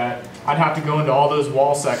like that, I'd have to go into all those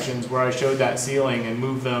wall sections where I showed that ceiling and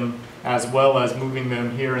move them, as well as moving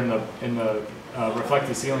them here in the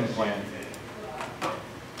reflective ceiling plan.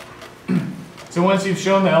 So once you've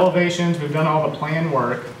shown the elevations, we've done all the plan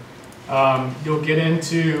work, you'll get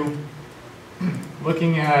into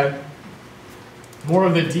looking at more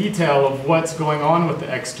of the detail of what's going on with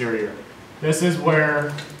the exterior. This is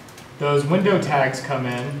where those window tags come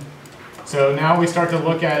in. So now we start to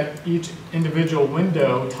look at each individual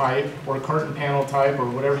window type or curtain panel type or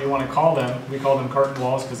whatever you want to call them. We call them curtain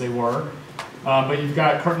walls because they were. But you've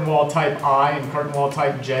got curtain wall type I and curtain wall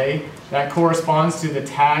type J. That corresponds to the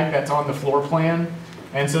tag that's on the floor plan.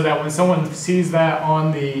 And so that when someone sees that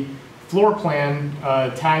on the floor plan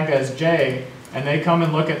tagged as J, and they come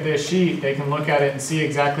and look at this sheet, they can look at it and see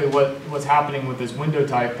exactly what's happening with this window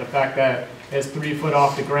type. The fact that it's 3 foot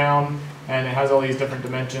off the ground and it has all these different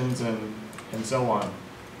dimensions and so on.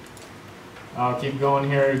 I'll keep going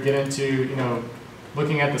here, get into, you know,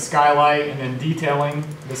 looking at the skylight and then detailing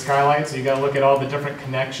the skylight. So you got to look at all the different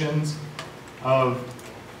connections of,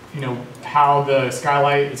 you know, how the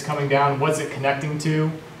skylight is coming down, what's it connecting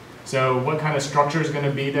to. So what kind of structure is going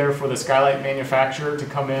to be there for the skylight manufacturer to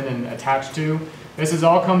come in and attach to. This is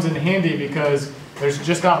all comes in handy because there's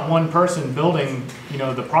just not one person building, you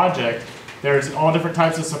know, the project. There's all different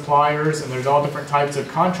types of suppliers and there's all different types of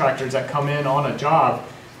contractors that come in on a job.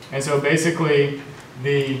 And so basically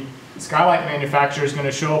the skylight manufacturer is going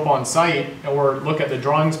to show up on site or look at the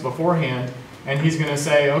drawings beforehand, and he's going to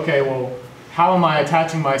say, okay, well, how am I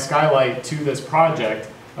attaching my skylight to this project?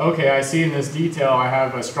 Okay, I see in this detail I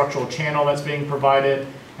have a structural channel that's being provided,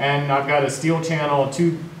 and I've got a steel channel,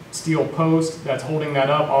 2 steel posts that's holding that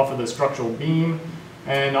up off of the structural beam,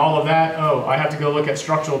 and all of that. Oh, I have to go look at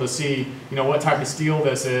structural to see, you know, what type of steel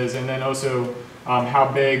this is, and then also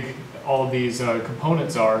how big all of these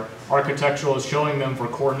components are. Architectural is showing them for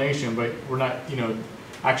coordination, but we're not, you know,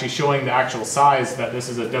 actually showing the actual size that this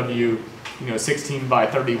is a W, you know, 16 by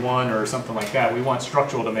 31 or something like that. We want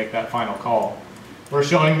structural to make that final call. We're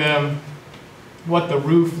showing them what the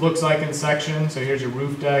roof looks like in section. So here's your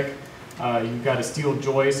roof deck. You've got a steel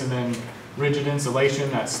joist and then rigid insulation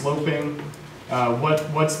that's sloping.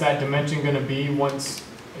 What's that dimension going to be once,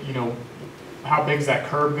 you know, how big is that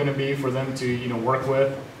curve going to be for them to, you know, work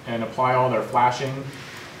with and apply all their flashing.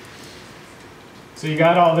 So you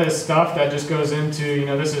got all this stuff that just goes into, you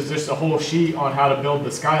know, this is just a whole sheet on how to build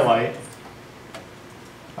the skylight.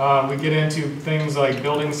 We get into things like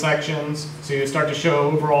building sections. So you start to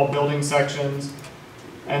show overall building sections.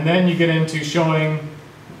 And then you get into showing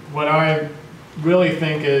what I really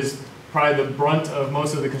think is probably the brunt of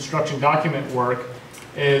most of the construction document work,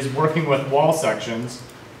 is working with wall sections.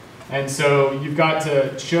 And so you've got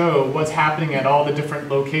to show what's happening at all the different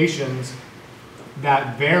locations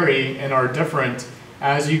that vary and are different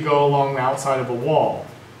as you go along the outside of a wall.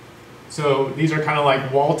 So these are kind of like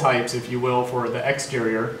wall types, if you will, for the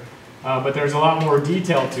exterior. But there's a lot more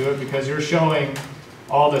detail to it because you're showing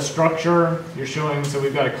all the structure. You're showing, so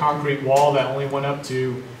we've got a concrete wall that only went up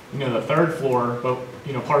to, the 3rd floor, but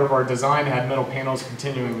part of our design had metal panels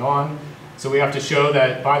continuing on. So we have to show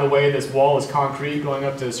that, by the way, this wall is concrete going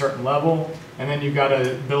up to a certain level, and then you've got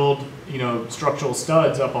to build, structural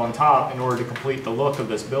studs up on top in order to complete the look of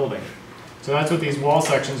this building. So that's what these wall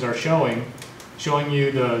sections are showing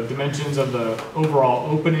you the dimensions of the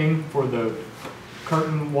overall opening for the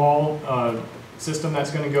curtain wall system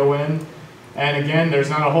that's going to go in. And again, there's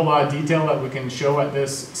not a whole lot of detail that we can show at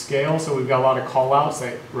this scale, so we've got a lot of call-outs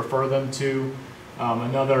that refer them to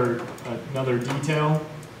another detail.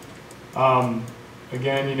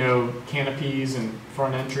 Again, canopies and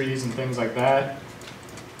front entries and things like that.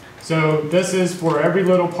 So this is for every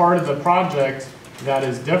little part of the project that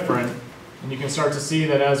is different, and you can start to see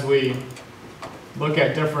that as we look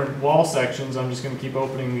at different wall sections. I'm just going to keep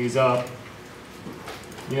opening these up.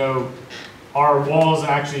 Our walls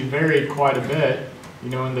actually varied quite a bit,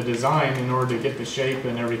 in the design in order to get the shape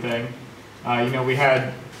and everything. We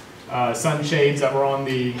had sunshades that were on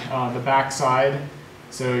the back side.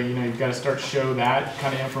 So, you've got to start to show that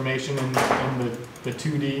kind of information in the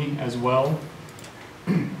 2D as well.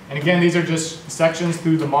 And again, these are just sections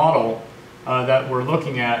through the model that we're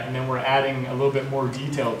looking at, and then we're adding a little bit more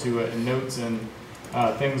detail to it and notes and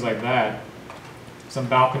things like that. Some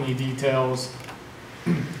balcony details.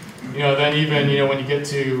 Then even, when you get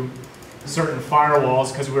to certain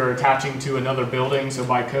firewalls, because we're attaching to another building, so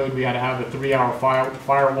by code we had to have a 3-hour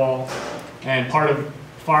firewall. And part of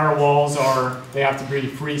firewalls they have to be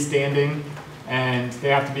freestanding, and they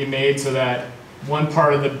have to be made so that one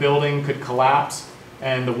part of the building could collapse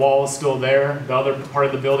and the wall is still there. The other part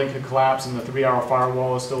of the building could collapse and the 3-hour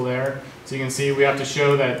firewall is still there. So you can see we have to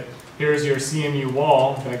show that here's your CMU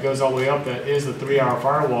wall that goes all the way up that is the 3-hour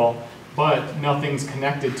firewall, but nothing's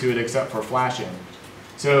connected to it except for flashing.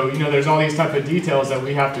 So, there's all these type of details that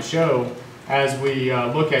we have to show as we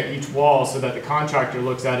look at each wall so that the contractor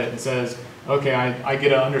looks at it and says, okay, I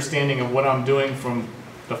get an understanding of what I'm doing from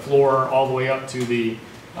the floor all the way up to the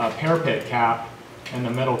parapet cap and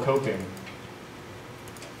the metal coping.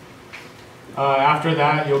 After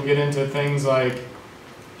that, you'll get into things like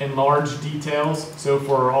enlarged details. So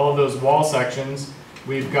for all of those wall sections,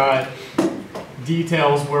 we've got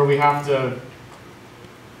details where we have to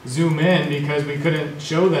zoom in because we couldn't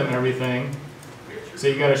show them everything. So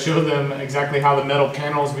you got to show them exactly how the metal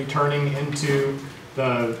panel is returning into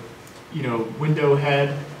the window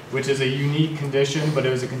head, which is a unique condition, but it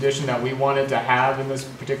was a condition that we wanted to have in this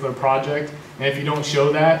particular project. And if you don't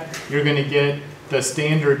show that, you're going to get the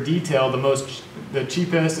standard detail, the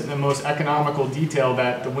cheapest and the most economical detail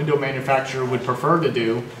that the window manufacturer would prefer to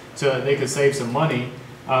do so that they could save some money.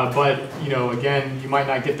 But again, you might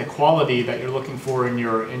not get the quality that you're looking for in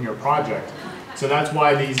your project. So that's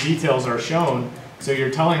why these details are shown. So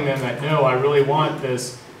you're telling them that, no, I really want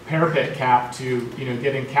this parapet cap to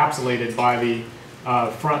get encapsulated by the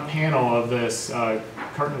front panel of this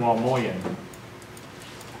curtain wall mullion.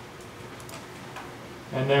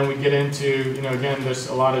 And then we get into, again, there's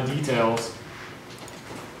a lot of details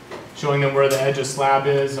showing them where the edge of slab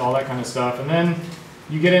is, all that kind of stuff. And then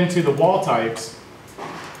you get into the wall types.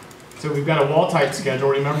 So we've got a wall type schedule.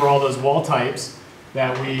 Remember all those wall types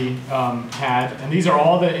that we had. And these are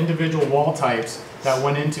all the individual wall types that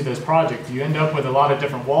went into this project. You end up with a lot of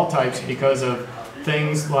different wall types because of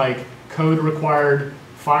things like code required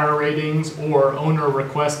fire ratings or owner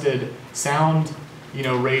requested sound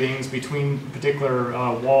ratings between particular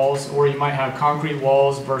walls, or you might have concrete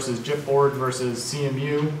walls versus gypboard versus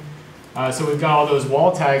CMU. So we've got all those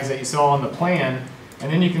wall tags that you saw on the plan, and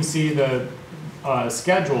then you can see the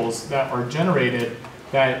schedules that are generated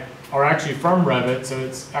that are actually from Revit, so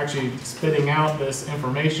it's actually spitting out this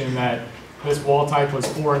information that this wall type was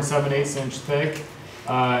 4 7/8 inch thick.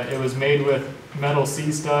 It was made with metal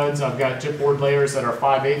C-studs. I've got gypboard layers that are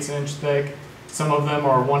 5/8 inch thick. Some of them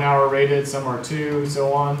are 1 hour rated, some are 2,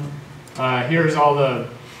 so on. Here's all the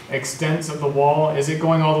extents of the wall. Is it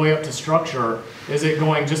going all the way up to structure? Is it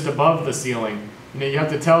going just above the ceiling? You have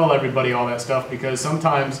to tell everybody all that stuff because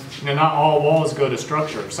sometimes, not all walls go to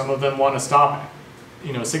structure. Some of them want to stop,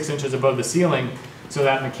 6 inches above the ceiling, so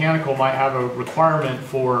that mechanical might have a requirement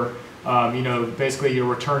for You know, basically your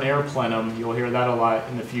return air plenum, you'll hear that a lot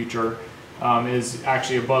in the future, is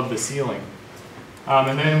actually above the ceiling.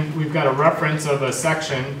 And then we've got a reference of a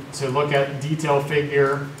section to look at detail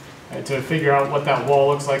figure, to figure out what that wall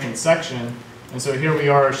looks like in section. And so here we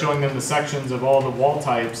are showing them the sections of all the wall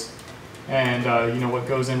types and you know, what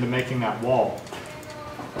goes into making that wall.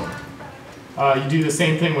 You do the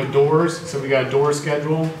same thing with doors. So we got a door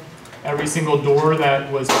schedule. Every single door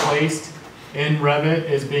that was placed in Revit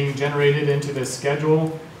is being generated into this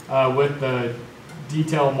schedule with the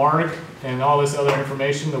detail mark and all this other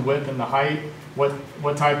information, the width and the height,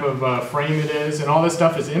 what type of frame it is, and all this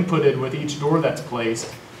stuff is inputted with each door that's placed.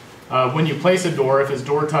 When you place a door, if its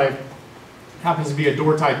door type happens to be a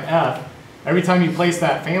door type F, every time you place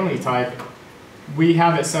that family type, we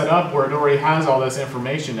have it set up where it already has all this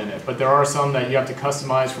information in it. But there are some that you have to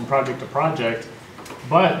customize from project to project.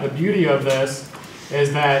 But the beauty of this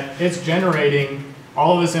is that it's generating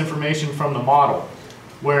all of this information from the model.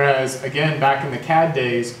 Whereas, again, back in the CAD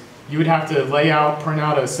days, you would have to lay out, print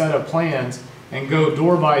out a set of plans, and go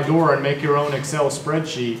door by door and make your own Excel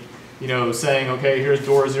spreadsheet, you know, saying, okay, here's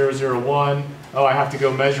door 001. Oh, I have to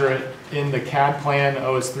go measure it in the CAD plan.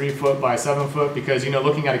 Oh, it's 3 foot by 7 foot, because, you know,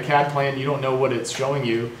 looking at a CAD plan, you don't know what it's showing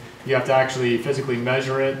you. You have to actually physically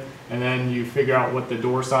measure it, and then you figure out what the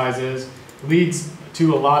door size is. Leads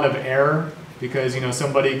to a lot of error, because, you know,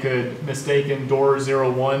 somebody could mistaken door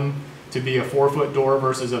 01 to be a 4-foot door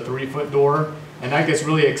versus a 3-foot door, and that gets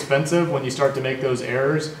really expensive when you start to make those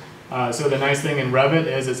errors. So the nice thing in Revit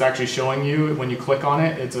is it's actually showing you, when you click on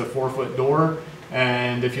it, it's a 4-foot door,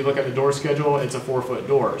 and if you look at the door schedule, it's a 4-foot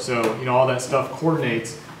door. So, you know, all that stuff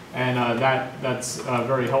coordinates, and that's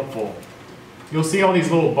very helpful. You'll see all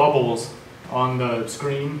these little bubbles on the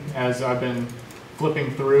screen as I've been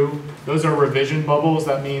flipping through. Those are revision bubbles.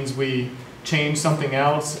 That means we change something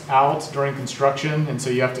else out during construction, and so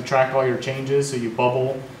you have to track all your changes, so you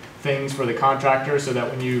bubble things for the contractor so that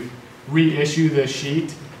when you reissue this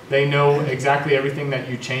sheet, they know exactly everything that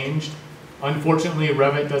you changed. Unfortunately,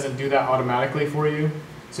 Revit doesn't do that automatically for you,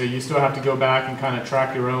 so you still have to go back and kind of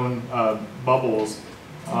track your own bubbles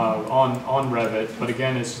on Revit, but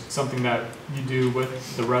again, it's something that you do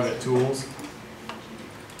with the Revit tools.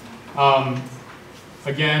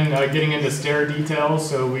 Again, getting into stair details,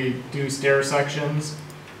 so we do stair sections,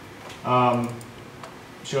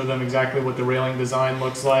 show them exactly what the railing design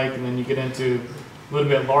looks like, and then you get into a little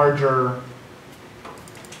bit larger,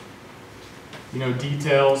 you know,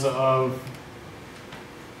 details of,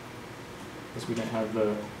 I guess we didn't have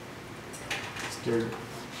the stair,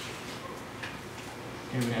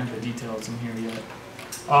 we didn't have the details in here yet.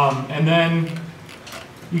 And then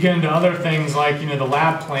you get into other things like, you know, the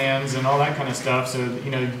lab plans and all that kind of stuff. So, you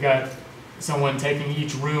know, you've got someone taking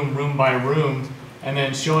each room by room and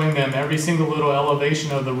then showing them every single little elevation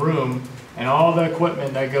of the room and all the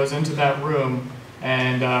equipment that goes into that room,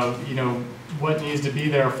 and you know, what needs to be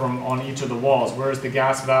there from on each of the walls. Where's the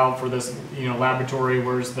gas valve for this, you know, laboratory?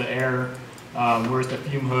 Where's the air? Where's the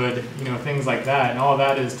fume hood? You know, things like that. And all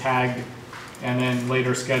that is tagged and then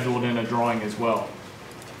later scheduled in a drawing as well.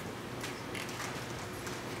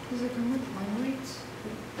 Does it come with line weights,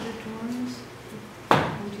 the drawings?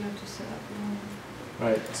 Or do you have to set up your own?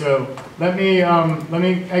 Right, so let me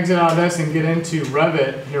exit out of this and get into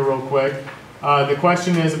Revit here real quick. The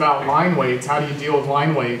question is about line weights. How do you deal with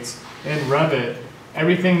line weights in Revit?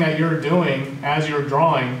 Everything that you're doing as you're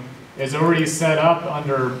drawing is already set up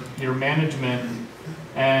under your management,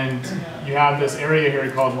 and you have this area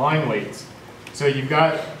here called line weights. So you've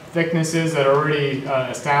got thicknesses that are already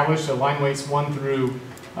established, so line weights 1 through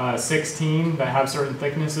 16 that have certain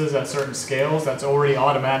thicknesses at certain scales. That's already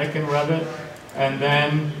automatic in Revit. And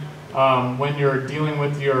then when you're dealing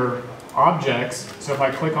with your objects, so if I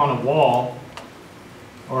click on a wall,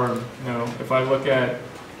 or you know, if I look at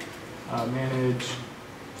manage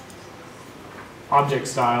object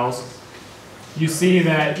styles, you see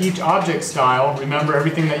that each object style, remember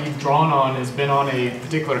everything that you've drawn on has been on a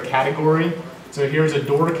particular category. So here's a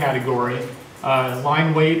door category.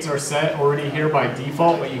 Line weights are set already here by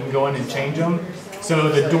default, but you can go in and change them. So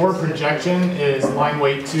the door projection is line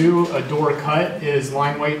weight 2, a door cut is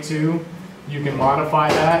line weight 2. You can modify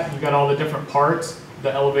that. You've got all the different parts,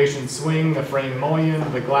 the elevation swing, the frame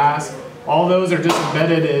mullion, the glass. All those are just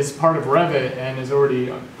embedded as part of Revit and is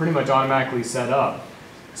already pretty much automatically set up.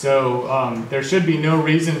 So there should be no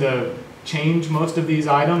reason to change most of these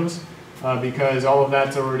items because all of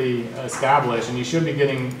that's already established, and you should be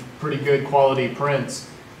getting pretty good quality prints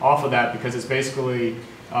off of that because it's basically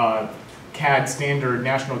CAD standard,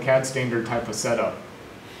 national CAD standard type of setup.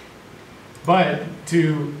 But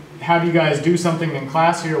to have you guys do something in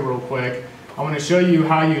class here real quick, I'm going to show you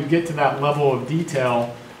how you'd get to that level of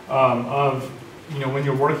detail of, when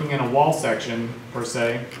you're working in a wall section, per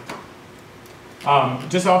se.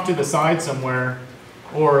 Just off to the side somewhere,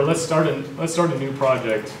 or let's start a new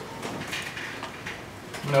project.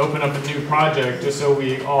 I'm going to open up a new project just so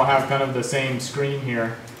we all have kind of the same screen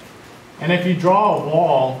here. And if you draw a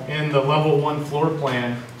wall in the level 1 floor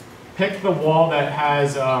plan, pick the wall that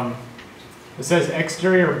has, it says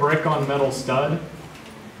exterior brick on metal stud.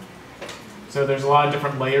 So there's a lot of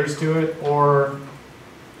different layers to it, or,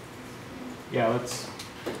 yeah, let's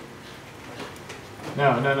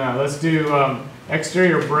do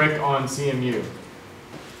exterior brick on CMU.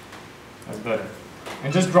 That's better.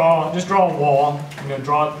 And just draw a wall,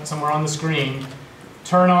 draw it somewhere on the screen.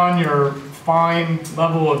 Turn on your fine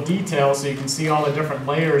level of detail so you can see all the different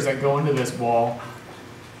layers that go into this wall.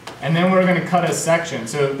 And then we're going to cut a section.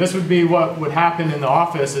 So this would be what would happen in the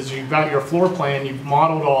office is you've got your floor plan, you've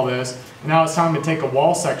modeled all this. Now it's time to take a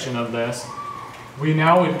wall section of this. We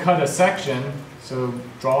now would cut a section, so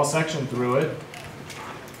draw a section through it.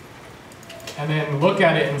 And then look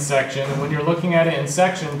at it in section. And when you're looking at it in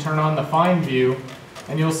section, turn on the fine view.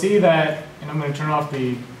 And you'll see that, and I'm going to turn off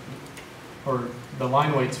the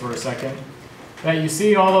line weights for a second, that you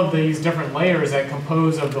see all of these different layers that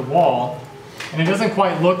compose of the wall. And it doesn't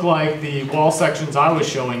quite look like the wall sections I was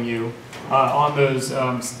showing you on those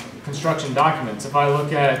construction documents. If I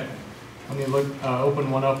look at,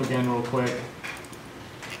 open one up again real quick.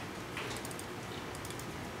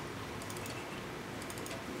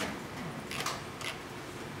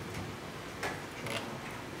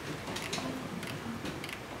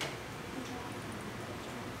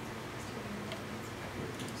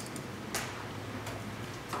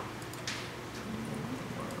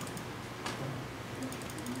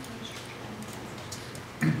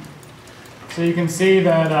 So you can see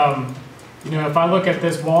that, if I look at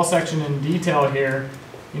this wall section in detail here,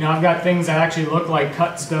 I've got things that actually look like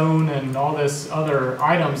cut stone and all this other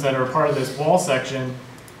items that are part of this wall section.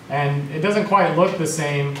 And it doesn't quite look the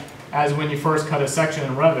same as when you first cut a section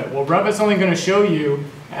in Revit. Well, Revit's only going to show you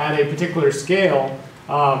at a particular scale,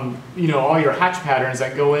 all your hatch patterns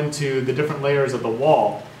that go into the different layers of the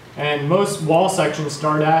wall. And most wall sections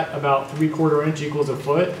start at about 3/4 inch equals a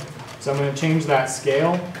foot. So I'm going to change that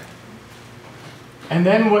scale. And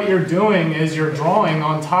then what you're doing is you're drawing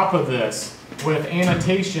on top of this with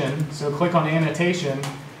annotation. So click on annotation,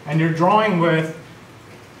 and you're drawing with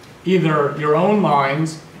either your own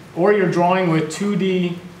lines or you're drawing with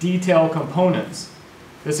 2D detail components.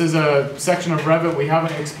 This is a section of Revit we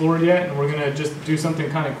haven't explored yet, and we're going to just do something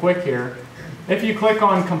kind of quick here. If you click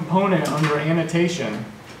on component under annotation,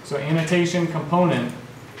 so annotation component,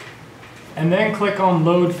 and then click on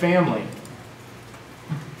load family.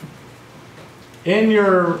 In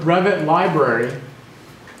your Revit library,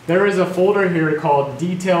 there is a folder here called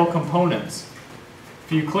Detail Components.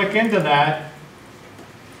 If you click into that,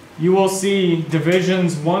 you will see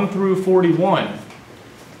divisions 1 through 41.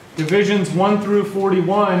 Divisions 1 through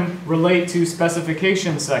 41 relate to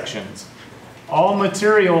specification sections. All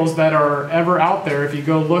materials that are ever out there, if you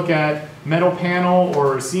go look at Metal Panel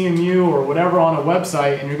or CMU or whatever on a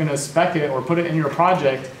website and you're going to spec it or put it in your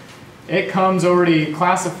project, it comes already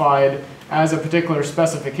classified as a particular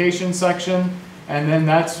specification section, and then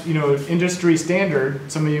that's industry standard.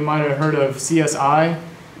 Some of you might have heard of CSI,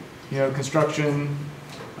 construction,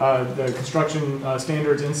 the Construction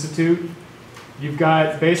Standards Institute. You've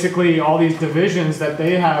got basically all these divisions that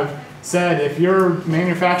they have said if you're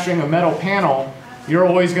manufacturing a metal panel, you're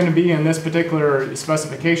always going to be in this particular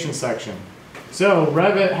specification section. So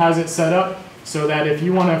Revit has it set up so that if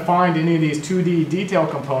you want to find any of these 2D detail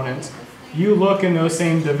components, you look in those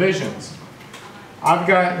same divisions. I've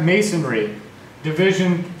got masonry.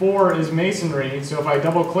 Division 4 is masonry, so if I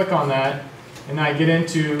double click on that and I get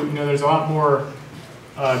into, there's a lot more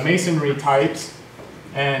masonry types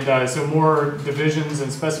and so more divisions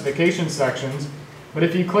and specification sections. But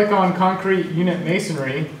if you click on concrete unit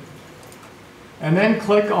masonry and then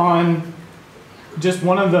click on just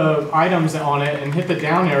one of the items on it and hit the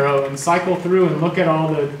down arrow and cycle through and look at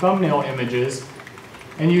all the thumbnail images,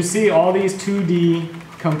 and you see all these 2D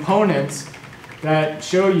components that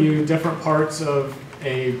show you different parts of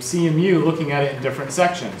a CMU looking at it in different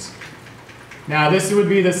sections. Now this would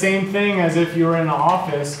be the same thing as if you were in an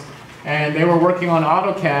office and they were working on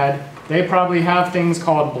AutoCAD. They probably have things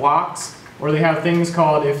called blocks, or they have things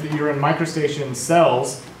called, if you're in MicroStation,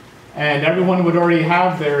 cells, and everyone would already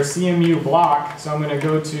have their CMU block. So I'm going to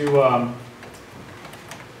go to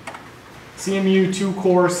CMU 2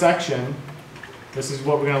 core section. This is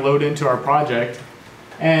what we're going to load into our project.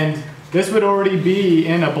 And this would already be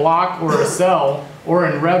in a block or a cell or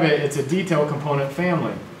in Revit, it's a detail component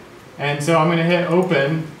family. And so I'm going to hit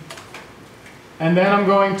open, and then I'm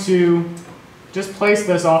going to just place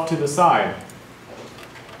this off to the side.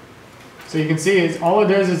 So you can see all it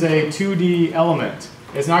does is a 2D element.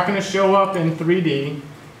 It's not going to show up in 3D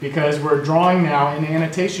because we're drawing now in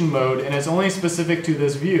annotation mode, and it's only specific to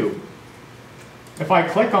this view. If I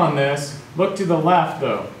click on this, look to the left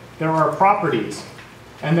though, there are properties,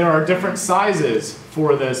 and there are different sizes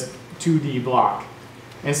for this 2D block.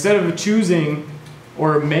 Instead of choosing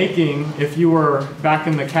or making, if you were back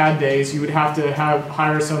in the CAD days, you would have to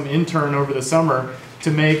hire some intern over the summer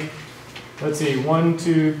to make, let's see, 1,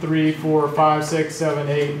 2, 3, 4, 5, 6, 7,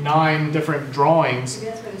 8, 9 different drawings.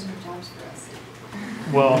 Maybe that's why there's no jobs for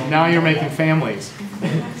us. Well, now you're making families.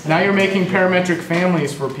 Now you're making parametric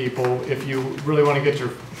families for people if you really want to get your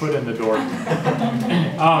foot in the door.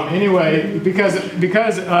 Anyway, because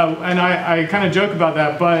and I kind of joke about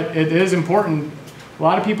that, but it is important. A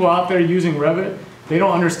lot of people out there using Revit, they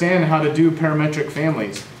don't understand how to do parametric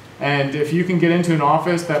families. And if you can get into an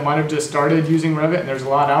office that might have just started using Revit, and there's a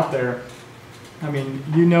lot out there, I mean,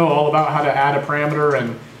 you know all about how to add a parameter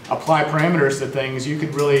and apply parameters to things. You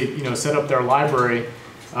could really, set up their library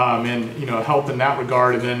and, help in that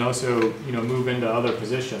regard, and then also, move into other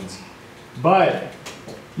positions. But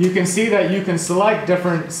you can see that you can select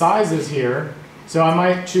different sizes here. So I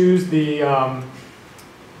might choose the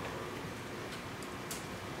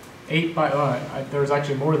 8 by, there's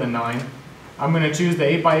actually more than 9. I'm going to choose the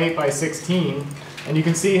 8 by 8 by 16, and you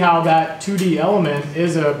can see how that 2D element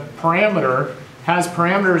is a parameter, has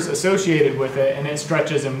parameters associated with it, and it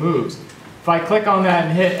stretches and moves. If I click on that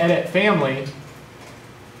and hit Edit Family,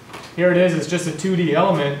 here it is, it's just a 2D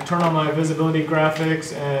element. Turn on my visibility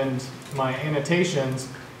graphics and my annotations,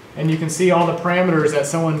 and you can see all the parameters that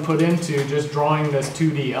someone put into just drawing this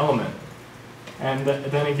 2D element. And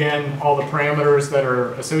then again, all the parameters that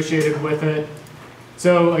are associated with it.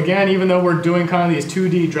 So again, even though we're doing kind of these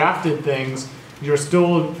 2D drafted things, you're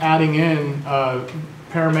still adding in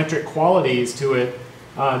parametric qualities to it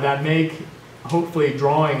that make hopefully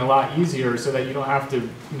drawing a lot easier, so that you don't have to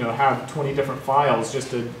have 20 different files just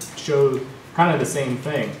to show kind of the same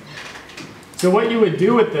thing. So what you would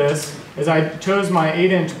do with this is I chose my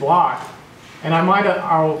 8-inch block, and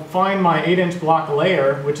I'll find my 8-inch block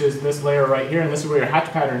layer, which is this layer right here, and this is where your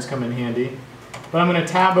hatch patterns come in handy. But I'm going to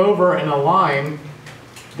tab over and align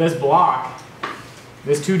this block,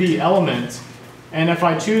 this 2D element, and if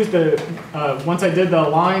I choose once I did the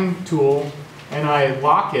align tool and I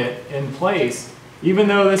lock it in place, even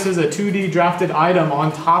though this is a 2D drafted item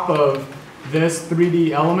on top of this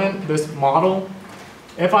 3D element, this model,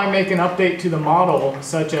 if I make an update to the model,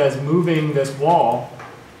 such as moving this wall,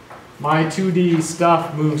 my 2D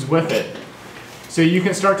stuff moves with it. So you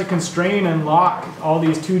can start to constrain and lock all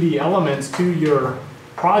these 2D elements to your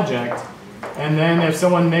project, and then if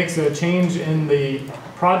someone makes a change in the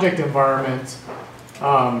project environment,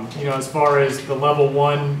 as far as the level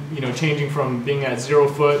 1, changing from being at 0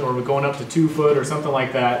 foot or going up to 2 foot or something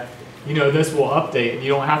like that, this will update. You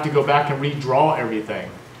don't have to go back and redraw everything.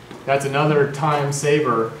 That's another time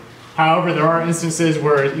saver. However, there are instances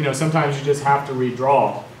where, sometimes you just have to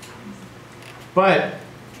redraw. But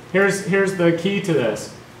here's the key to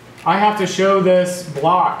this. I have to show this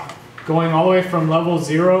block going all the way from level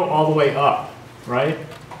 0 all the way up, right?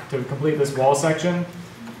 To complete this wall section.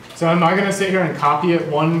 So am I going to sit here and copy it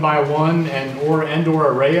one by one and or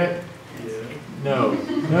array it? No.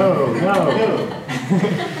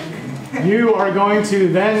 You are going to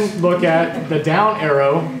then look at the down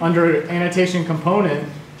arrow under annotation component,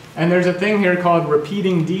 and there's a thing here called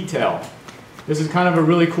repeating detail. This is kind of a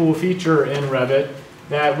really cool feature in Revit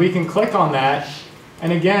that we can click on that,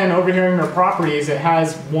 and again, over here in our properties, it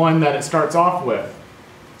has one that it starts off with.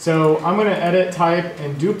 So I'm going to edit, type,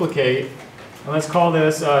 and duplicate, and let's call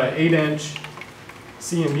this 8-inch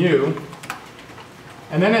CMU.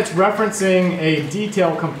 And then it's referencing a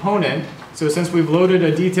detail component. So since we've loaded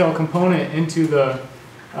a detail component into the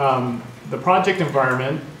project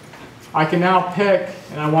environment, I can now pick,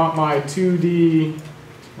 and I want my 2D,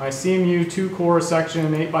 my CMU 2-core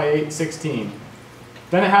section 8 by 8, 16.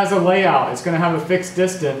 Then it has a layout. It's going to have a fixed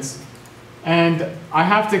distance. And I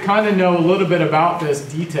have to kind of know a little bit about this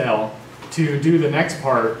detail to do the next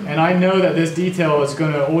part. And I know that this detail is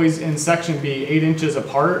going to always in section be 8 inches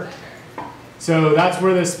apart. So that's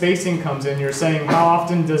where the spacing comes in. You're saying how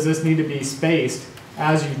often does this need to be spaced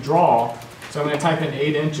as you draw. So I'm going to type in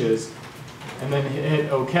 8 inches and then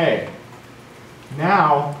hit OK.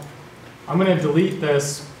 Now I'm going to delete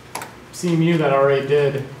this CMU that I already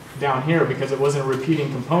did down here because it wasn't a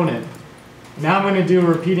repeating component. Now I'm going to do a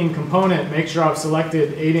repeating component, make sure I've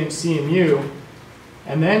selected 8-inch CMU,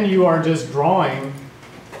 And then you are just drawing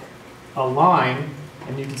a line,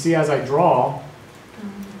 and you can see as I draw,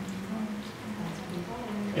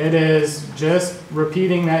 it is just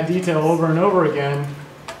repeating that detail over and over again,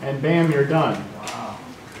 and bam, you're done.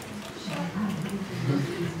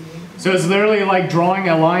 So it's literally like drawing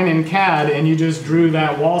a line in CAD, and you just drew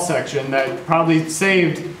that wall section that probably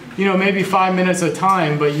saved, you know, maybe 5 minutes of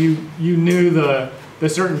time, but you knew the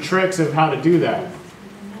certain tricks of how to do that.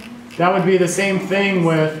 That would be the same thing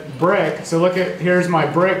with brick. So look at, here's my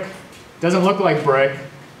brick. Doesn't look like brick.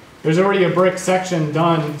 There's already a brick section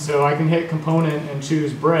done, so I can hit component and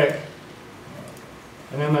choose brick.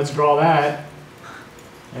 And then let's draw that.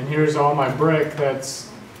 And here's all my brick that's,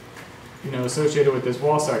 you know, associated with this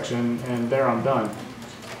wall section, and there I'm done.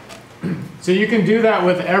 So you can do that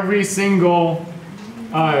with every single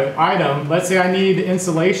item. Let's say I need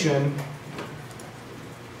insulation.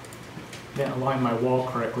 Didn't align my wall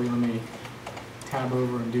correctly. Let me tab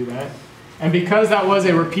over and do that. And because that was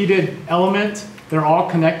a repeated element, they're all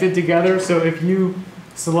connected together. So if you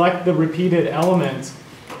select the repeated element,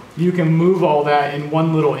 you can move all that in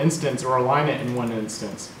one little instance or align it in one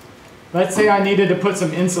instance. Let's say I needed to put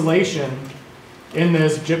some insulation in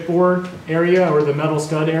this chipboard area or the metal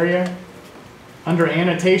stud area. Under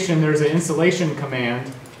annotation, there's an insulation command,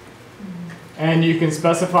 and you can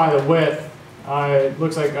specify the width. It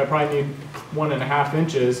looks like I probably need 1.5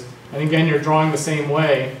 inches. And again, you're drawing the same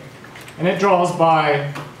way. And it draws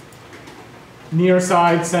by near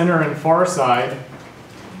side, center, and far side.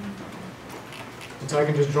 And so I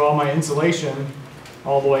can just draw my insulation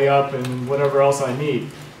all the way up and whatever else I need.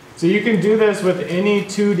 So you can do this with any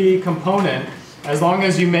 2D component as long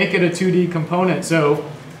as you make it a 2D component. So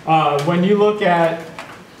when you look at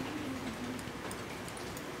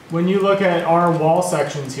our wall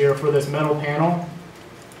sections here for this metal panel,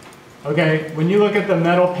 okay, when you look at the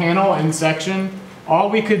metal panel in section, all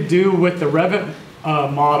we could do with the Revit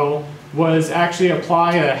model was actually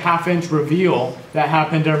apply a 1/2 inch reveal that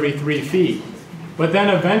happened every 3 feet. But then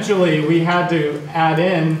eventually we had to add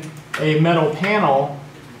in a metal panel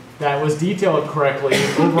that was detailed correctly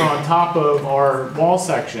over on top of our wall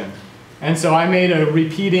section. And so I made a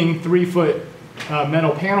repeating 3-foot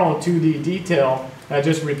metal panel 2D detail that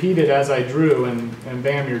just repeated as I drew, and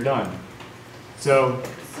bam, you're done. So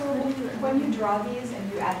when you draw these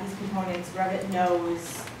and you add these components, Revit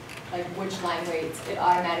knows like which line weights, it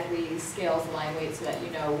automatically scales the line weight so that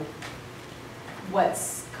you know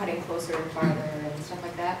what's cutting closer and farther and stuff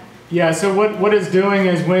like that? yeah, so what it's doing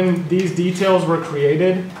is when these details were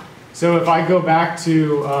created, so if I go back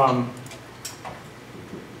to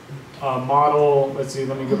model, let's see,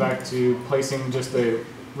 let me go back to placing just a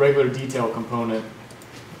regular detail component.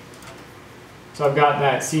 So I've got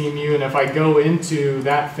that CMU, and if I go into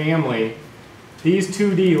that family, these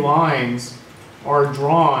 2D lines are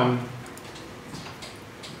drawn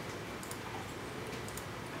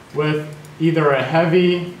with either a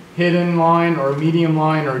heavy hidden line or medium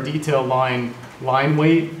line or detail line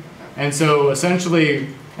weight. And so essentially,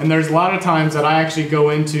 and there's a lot of times that I actually go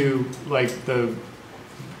into like the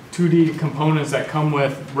 2D components that come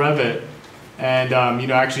with Revit and you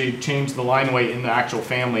know, actually change the line weight in the actual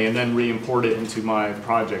family and then re-import it into my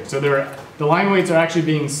project. So the line weights are actually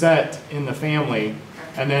being set in the family,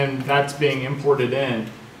 and then that's being imported in.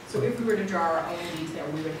 So if we were to draw our own detail,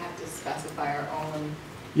 we would have to specify our own.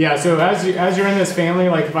 Yeah, so as you're in this family,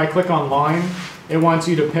 like if I click on line, it wants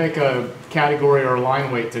you to pick a category or a line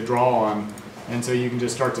weight to draw on. And so you can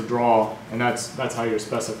just start to draw, and that's how you're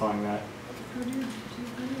specifying that. How do you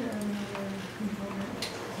create another component?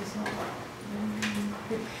 It's not,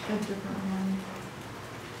 pick a different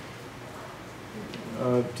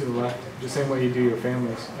one. To the left, the same way you do your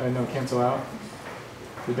families. No, cancel out.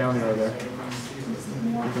 The down arrow there.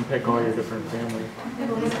 You can pick all your different family.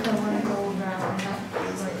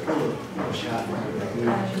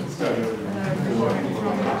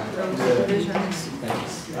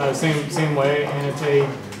 Same way, annotate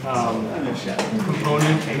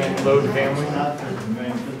component and then load family.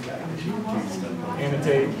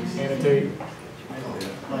 Annotate,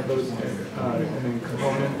 load, and then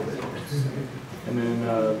component. And then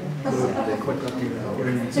click up here.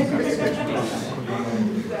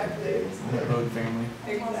 Load family.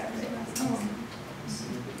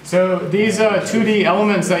 So these 2D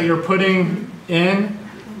elements that you're putting in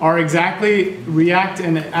are react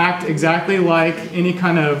and act exactly like any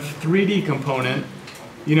kind of 3D component.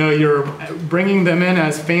 You know, you're bringing them in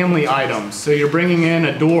as family items. So you're bringing in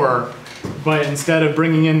a door, but instead of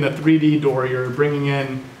bringing in the 3D door, you're bringing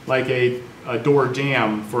in like a door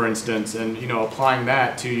jamb, for instance, and you know, applying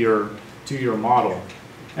that to your model.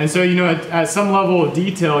 And so, at some level of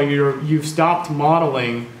detail, you've stopped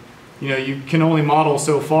modeling. You can only model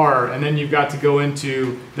so far, and then you've got to go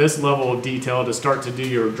into this level of detail to start to do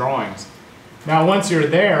your drawings. Now, once you're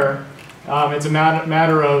there, it's a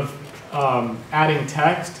matter of adding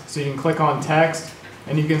text. So you can click on text,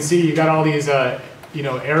 and you can see you got all these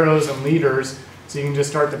arrows and leaders. So you can just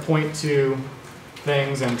start to point to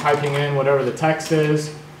things and typing in whatever the text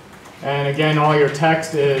is. And again, all your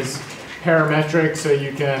text is parametric, so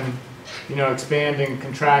you can expand and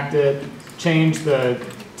contract it, change the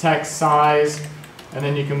text size, and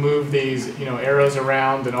then you can move these arrows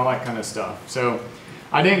around and all that kind of stuff. So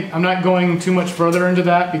I'm not going too much further into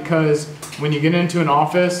that, because when you get into an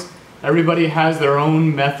office, everybody has their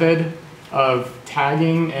own method of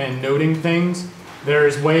tagging and noting things.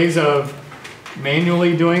 There's ways of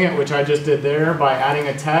manually doing it, which I just did there by adding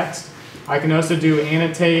a text. I can also do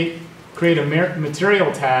annotate, create a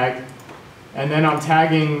material tag, and then I'm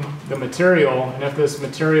tagging the material, and if this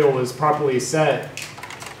material is properly set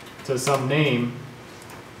to some name,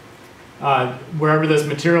 wherever this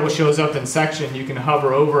material shows up in section, you can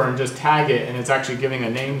hover over and just tag it, and it's actually giving a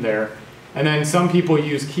name there. And then some people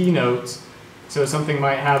use keynotes, so something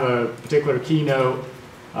might have a particular keynote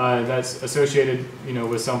that's associated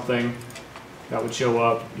with something that would show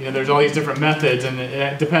up. There's all these different methods, and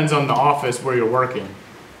it depends on the office where you're working.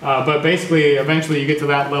 But basically, eventually you get to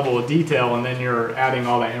that level of detail, and then you're adding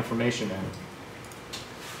all that information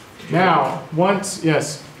in. Now,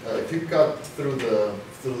 yes? If you've got through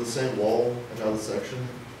the same wall, another section,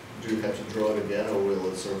 do you have to draw it again, or will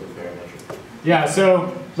it serve the parametric? Yeah,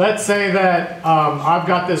 so let's say that I've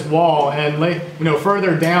got this wall, and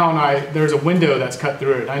further down there's a window that's cut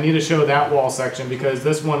through it. I need to show that wall section because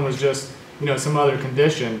this one was just some other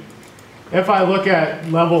condition. If I look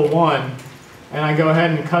at level 1 and I go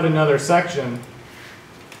ahead and cut another section,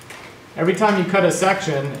 every time you cut a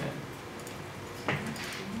section,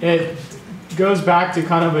 it goes back to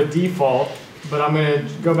kind of a default, but I'm going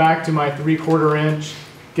to go back to my 3/4 inch,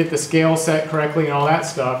 get the scale set correctly and all that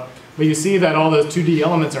stuff. But you see that all those 2D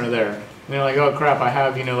elements are there. And you're like, oh crap, I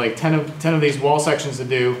have like 10 of these wall sections to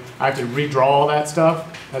do. I have to redraw all that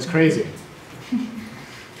stuff. That's crazy.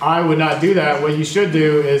 I would not do that. What you should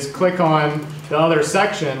do is click on the other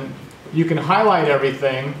section. You can highlight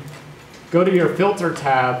everything, go to your filter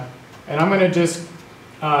tab, and I'm going to just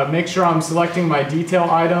make sure I'm selecting my detail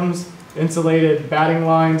items, insulated batting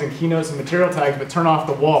lines and keynotes and material tags, but turn off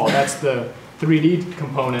the wall. That's the 3D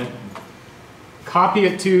component. Copy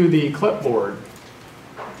it to the clipboard.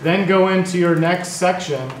 Then go into your next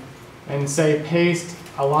section and say paste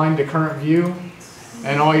align to current view,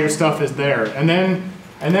 and all your stuff is there. And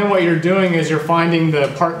then what you're doing is you're finding the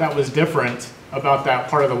part that was different about that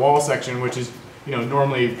part of the wall section, which is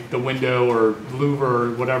normally the window or louver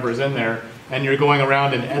or whatever is in there, and you're going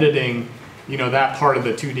around and editing that part of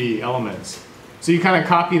the 2D elements. So you kind of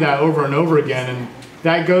copy that over and over again, and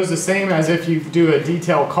that goes the same as if you do a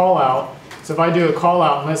detail call out. So if I do a call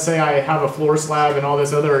out, and let's say I have a floor slab and all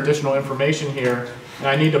this other additional information here, and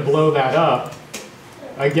I need to blow that up,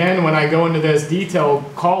 again, when I go into this detail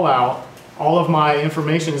call out, all of my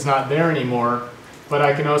information is not there anymore, but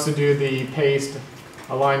I can also do the paste,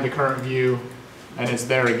 align to current view, and it's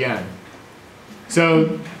there again.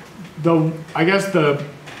 So I guess the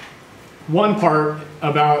one part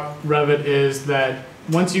about Revit is that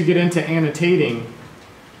once you get into annotating,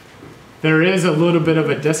 there is a little bit of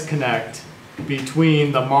a disconnect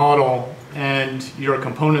between the model and your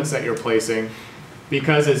components that you're placing,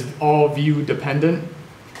 because it's all view dependent.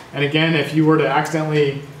 And again, if you were to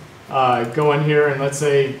accidentally go in here and let's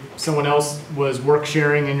say someone else was work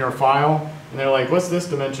sharing in your file, and they're like, what's this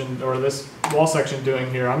dimension or this wall section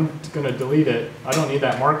doing here? I'm going to delete it. I don't need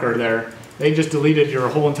that marker there. They just deleted your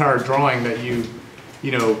whole entire drawing that you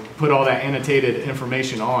put all that annotated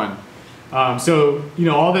information on. So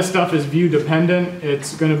all this stuff is view dependent.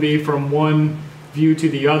 It's going to be from one view to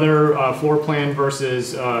the other, floor plan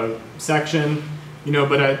versus section.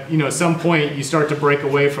 But at some point you start to break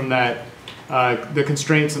away from that, the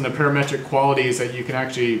constraints and the parametric qualities that you can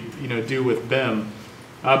actually do with BIM.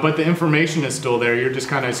 But the information is still there. You're just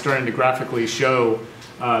kind of starting to graphically show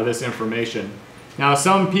this information. Now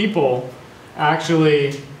some people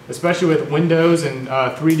actually, especially with Windows and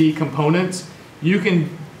 3D components, you can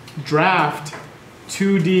draft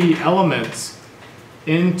 2D elements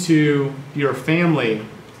into your family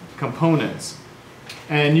components.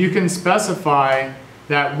 And you can specify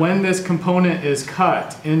that when this component is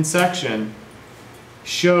cut in section,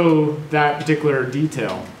 show that particular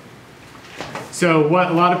detail. So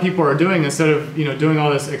what a lot of people are doing, instead of doing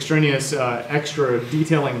all this extraneous extra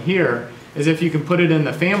detailing here, is if you can put it in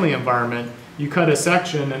the family environment, you cut a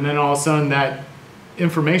section and then all of a sudden that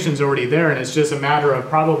information's already there and it's just a matter of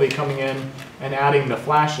probably coming in and adding the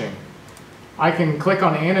flashing. I can click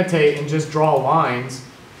on annotate and just draw lines.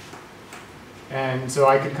 And so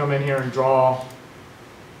I could come in here and draw,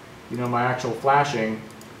 you know, my actual flashing,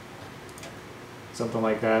 something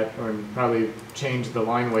like that, or probably change the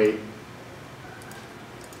line weight.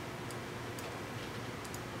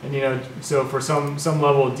 And you know, so for some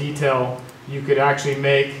level of detail, you could actually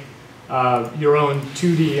make your own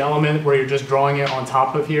 2D element where you're just drawing it on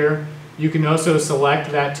top of here. You can also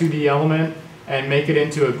select that 2D element and make it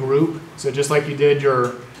into a group. So just like you did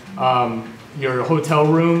your hotel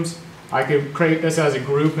rooms, I could create this as a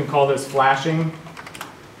group and call this flashing.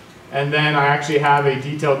 And then I actually have a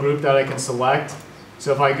detail group that I can select.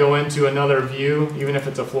 So if I go into another view, even if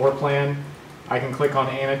it's a floor plan, I can click on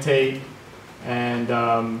annotate and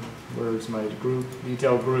where's my group,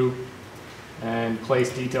 detail group, and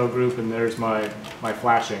place detail group, and there's my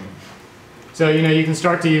flashing. So you know, you can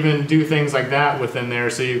start to even do things like that within there.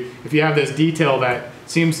 So if you have this detail that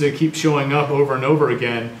seems to keep showing up over and over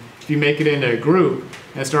again, if you make it into a group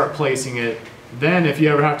and start placing it, then if you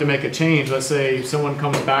ever have to make a change, let's say someone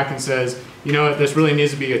comes back and says, you know what, this really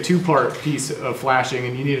needs to be a two-part piece of flashing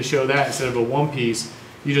and you need to show that instead of a one piece,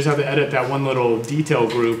 you just have to edit that one little detail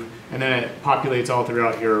group and then it populates all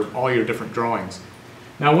throughout all your different drawings.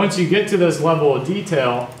 Now once you get to this level of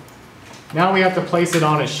detail, now we have to place it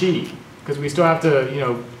on a sheet because we still have to, you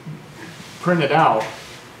know, print it out.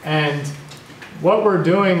 And what we're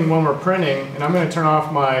doing when we're printing, and I'm going to turn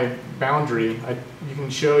off my boundary, you can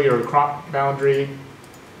show your crop boundary,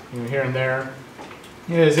 you know, here and there,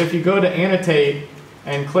 is if you go to annotate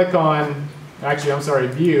and click on, actually I'm sorry,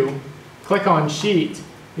 view, click on sheet.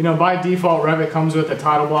 You know, by default Revit comes with a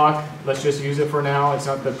title block. Let's just use it for now. It's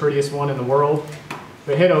not the prettiest one in the world.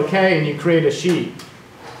 But hit OK and you create a sheet.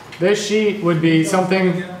 This sheet would be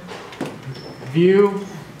something, view,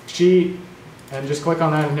 sheet, and just click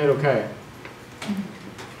on that and hit OK.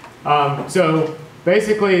 So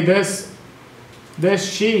basically this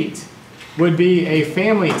sheet would be a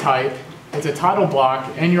family type. It's a title block,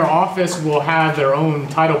 and your office will have their own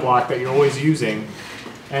title block that you're always using.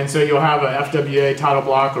 And so you'll have a FWA title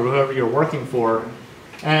block or whoever you're working for.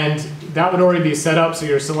 And that would already be set up so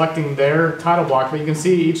you're selecting their title block. But you can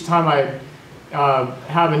see each time I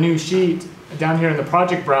have a new sheet down here in the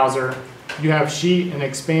project browser, you have sheet and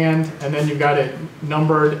expand, and then you've got it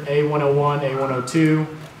numbered A101, A102.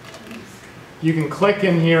 You can click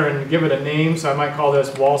in here and give it a name, so I might call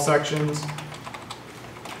this wall sections.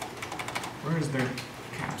 Where is their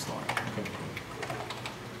caps lock? Okay.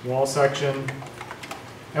 Wall section.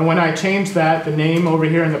 And when I change that, the name over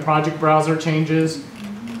here in the project browser changes.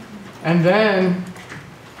 And then,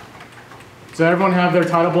 so everyone have their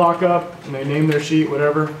title block up, and they name their sheet,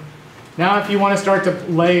 whatever. Now if you want to start to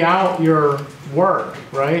lay out your work,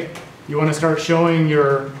 right? You want to start showing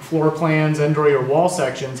your floor plans and/or your wall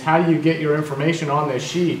sections. How do you get your information on this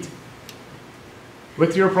sheet?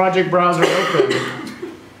 With your project browser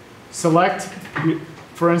open, select,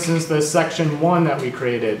 for instance, this section 1 that we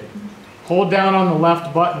created. Hold down on the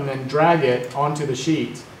left button and drag it onto the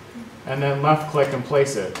sheet, and then left click and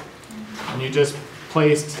place it. And you just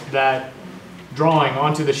placed that drawing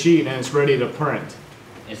onto the sheet and it's ready to print.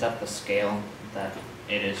 Is that the scale that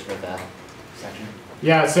it is for the section?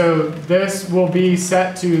 Yeah, so this will be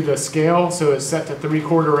set to the scale, so it's set to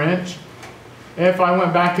 3/4 inch. If I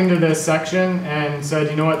went back into this section and said,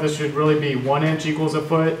 you know what, this should really be 1 inch equals a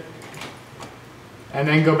foot, and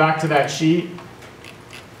then go back to that sheet,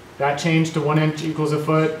 that changed to 1 inch equals a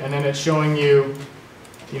foot, and then it's showing you,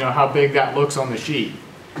 you know, how big that looks on the sheet.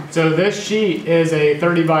 So this sheet is a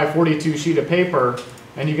 30 by 42 sheet of paper,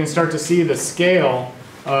 and you can start to see the scale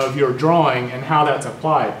of your drawing and how that's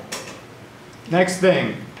applied. Next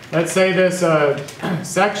thing, let's say this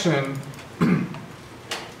section,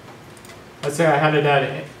 let's say I had it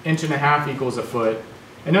at 1.5 inches equals a foot.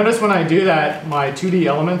 And notice when I do that, my 2D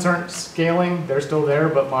elements aren't scaling, they're still there,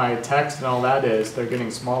 but my text and all that is, they're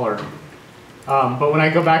getting smaller. But when I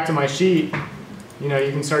go back to my sheet, you know,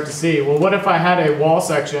 you can start to see, well, what if I had a wall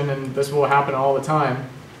section, and this will happen all the time,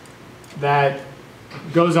 that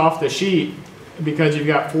goes off the sheet because you've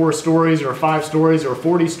got 4 stories or 5 stories or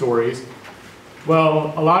 40 stories.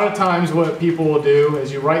 Well, a lot of times what people will do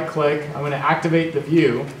is you right click, I'm going to activate the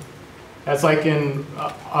view. That's like in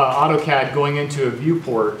AutoCAD going into a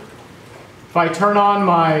viewport. If I turn on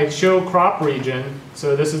my show crop region,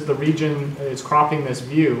 so this is the region it's cropping this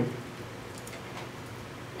view,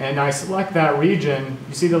 and I select that region,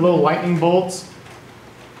 you see the little lightning bolts?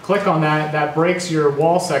 Click on that, that breaks your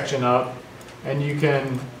wall section up, and you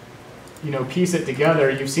can piece it together.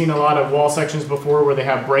 You've seen a lot of wall sections before where they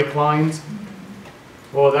have break lines.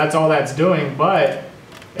 Well, that's all that's doing, but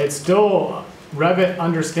it's still, Revit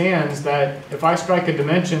understands that if I strike a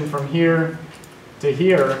dimension from here to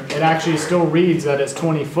here, it actually still reads that it's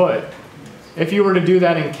 20 foot. If you were to do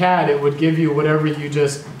that in CAD, it would give you whatever you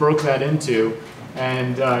just broke that into,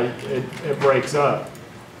 and it breaks up.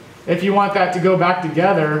 If you want that to go back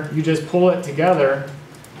together, you just pull it together,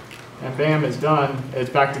 and bam, it's done. It's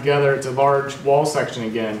back together. It's a large wall section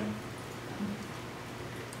again.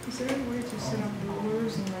 Is there any way to set up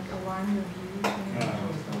rulers and like align your views when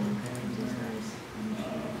you have these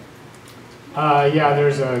guys? Yeah,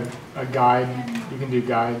 there's a guide. You can do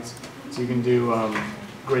guides. So you can do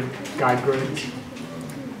guide grids.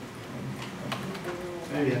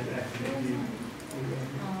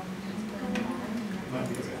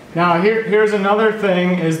 Now here's another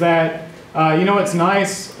thing is that what's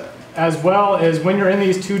nice as well is when you're in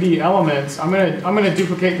these 2D elements. I'm gonna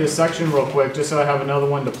duplicate this section real quick just so I have another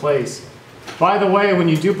one to place. By the way, when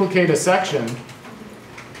you duplicate a section, you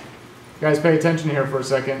guys pay attention here for a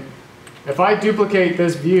second. If I duplicate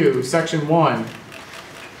this view, section 1,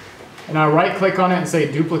 and I right click on it and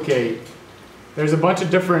say duplicate, there's a bunch of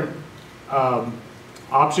different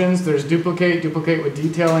options. There's duplicate, duplicate with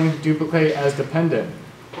detailing, duplicate as dependent.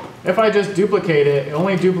 If I just duplicate it, it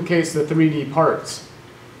only duplicates the 3D parts.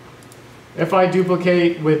 If I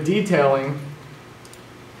duplicate with detailing,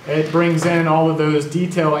 it brings in all of those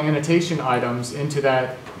detail annotation items into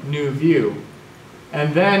that new view.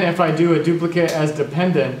 And then if I do a duplicate as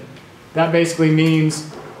dependent, that basically means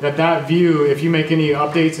that that view, if you make any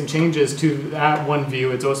updates and changes to that one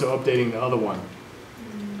view, it's also updating the other one.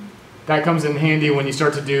 That comes in handy when you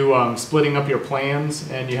start to do splitting up your plans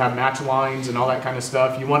and you have match lines and all that kind of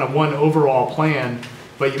stuff. You want one overall plan,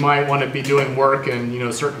 but you might want to be doing work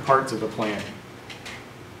in certain parts of the plan.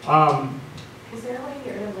 Is there a way to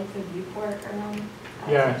get rid of like the viewport around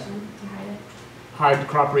that Yeah. section to hide it? Hide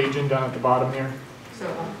crop region down at the bottom here. So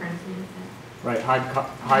it won't print anything? Right,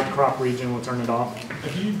 hide crop region, we'll turn it off.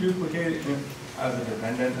 If you duplicate it as a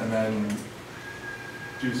dependent and then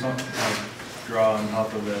do something like draw on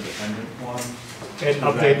top of the dependent one, It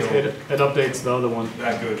updates the other one.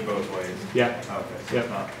 that goes both ways. Yeah. Okay. So Yep.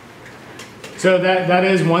 it's not. So that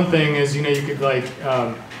is one thing is you could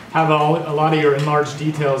have a lot of your enlarged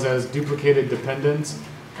details as duplicated dependents,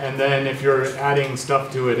 and then if you're adding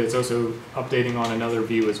stuff to it, it's also updating on another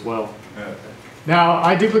view as well. Okay. Now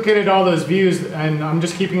I duplicated all those views and I'm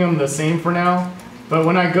just keeping them the same for now, but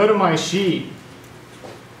when I go to my sheet,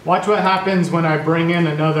 watch what happens when I bring in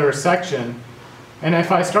another section. And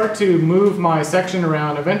if I start to move my section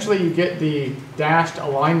around, eventually you get the dashed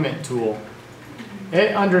alignment tool.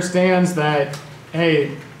 It understands that,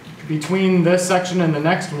 hey, between this section and the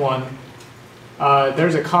next one,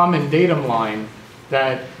 there's a common datum line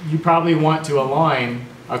that you probably want to align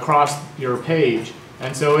across your page.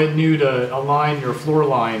 And so it knew to align your floor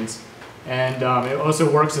lines. And it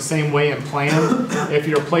also works the same way in plan. If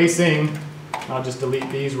you're placing, I'll just delete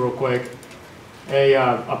these real quick,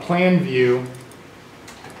 a plan view.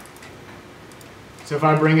 So if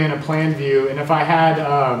I bring in a plan view, and if I had,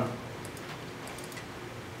 I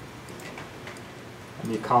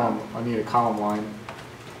need a column line.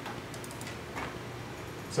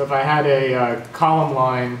 So if I had a column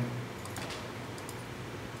line,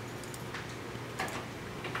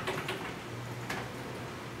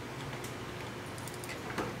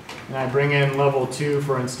 and I bring in level 2,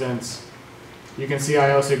 for instance, you can see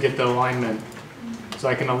I also get the alignment. So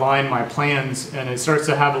I can align my plans, and it starts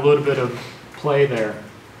to have a little bit of play there,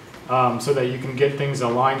 so that you can get things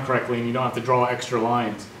aligned correctly and you don't have to draw extra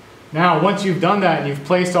lines. Now, once you've done that and you've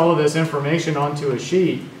placed all of this information onto a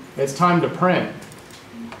sheet, it's time to print.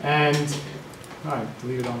 And I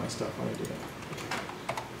deleted all my stuff when I did that.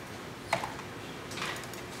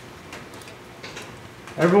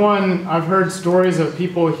 Everyone, I've heard stories of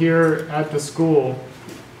people here at the school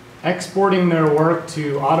exporting their work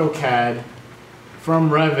to AutoCAD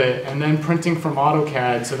from Revit and then printing from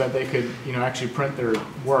AutoCAD so that they could, actually print their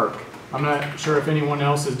work. I'm not sure if anyone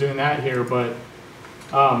else is doing that here, but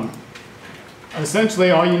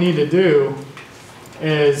essentially all you need to do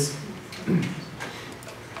is,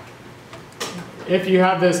 if you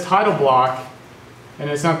have this title block, and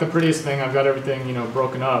it's not the prettiest thing, I've got everything,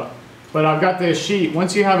 broken up, but I've got this sheet.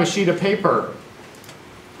 Once you have a sheet of paper,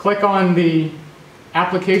 click on the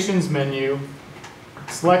Applications menu,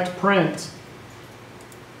 select Print,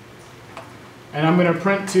 and I'm going to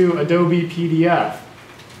print to Adobe PDF.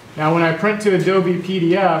 Now when I print to Adobe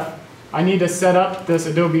PDF, I need to set up this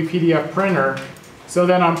Adobe PDF printer so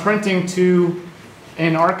that I'm printing to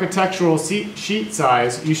an architectural sheet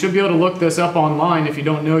size. You should be able to look this up online if you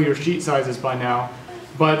don't know your sheet sizes by now.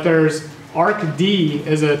 But there's Arc D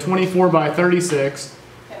is a 24 by 36.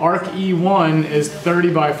 Arc E1 is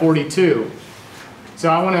 30 by 42. So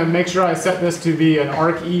I want to make sure I set this to be an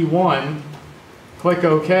Arc E1. Click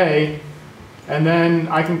OK. And then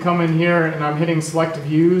I can come in here and I'm hitting select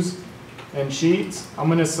views and sheets. I'm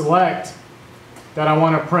going to select that I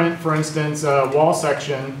want to print, for instance, a wall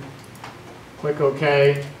section. Click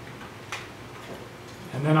OK.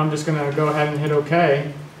 And then I'm just going to go ahead and hit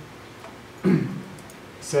OK.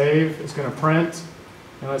 Save. It's going to print.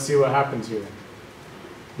 And let's see what happens here.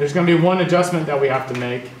 There's going to be one adjustment that we have to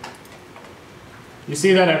make. You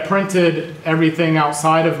see that it printed everything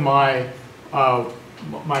outside of my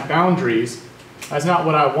boundaries. That's not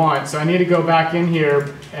what I want. So I need to go back in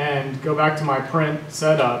here and go back to my print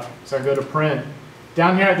setup. So I go to print.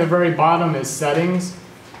 Down here at the very bottom is settings.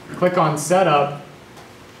 Click on setup.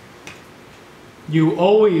 You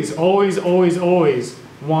always, always, always, always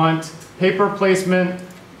want paper placement,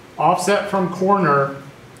 offset from corner,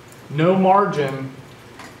 no margin,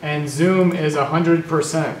 and zoom is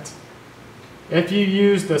 100%. If you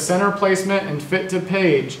use the center placement and fit to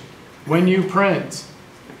page, when you print,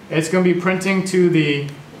 it's going to be printing to the,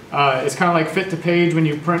 it's kind of like fit to page when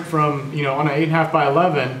you print from, on an 8.5 by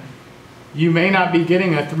 11. You may not be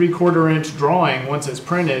getting a 3/4 inch drawing once it's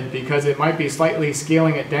printed because it might be slightly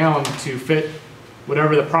scaling it down to fit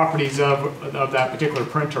whatever the properties of that particular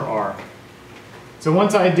printer are. So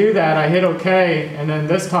once I do that, I hit OK, and then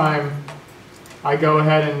this time I go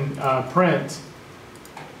ahead and print.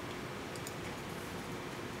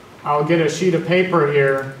 I'll get a sheet of paper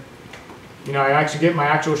here. I actually get my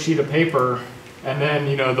actual sheet of paper, and then,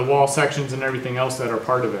 the wall sections and everything else that are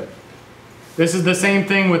part of it. This is the same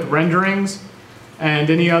thing with renderings and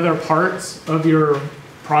any other parts of your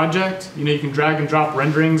project. You can drag and drop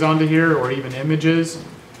renderings onto here, or even images,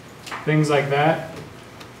 things like that.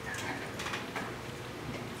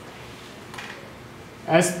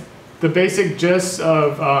 As the basic gist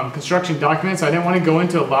of construction documents, I didn't want to go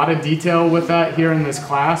into a lot of detail with that here in this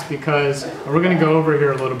class because we're going to go over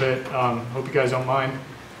here a little bit. Hope you guys don't mind.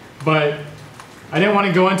 But I didn't want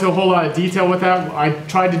to go into a whole lot of detail with that. I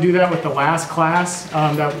tried to do that with the last class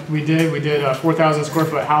that we did. We did 4,000 square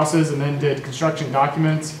foot houses and then did construction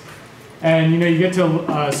documents. And you get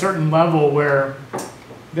to a certain level where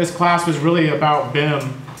this class was really about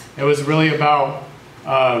BIM. It was really about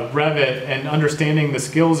Revit and understanding the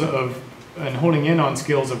skills of and honing in on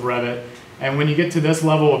skills of Revit. And when you get to this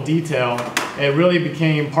level of detail, it really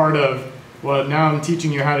became part of, well, now I'm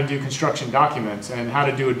teaching you how to do construction documents and how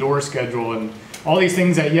to do a door schedule and all these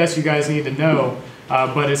things that, yes, you guys need to know,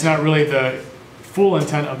 but it's not really the full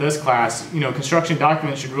intent of this class. Construction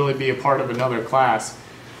documents should really be a part of another class.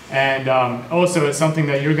 And also it's something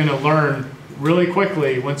that you're going to learn really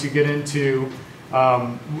quickly once you get into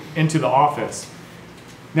the office.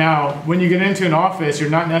 Now, when you get into an office, you're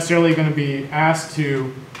not necessarily going to be asked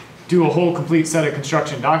to do a whole complete set of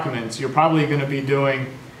construction documents. You're probably going to be doing,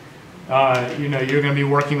 you're going to be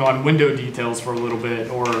working on window details for a little bit,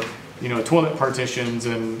 or toilet partitions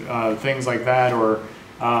and things like that, or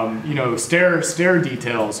stair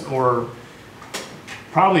details, or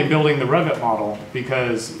probably building the Revit model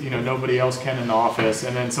because nobody else can in the office,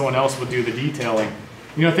 and then someone else will do the detailing.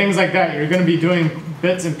 Things like that. You're going to be doing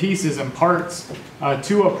bits and pieces and parts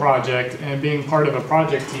to a project and being part of a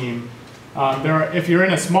project team. If you're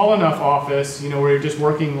in a small enough office, where you're just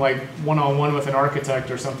working like one-on-one with an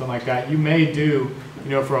architect or something like that, you may do,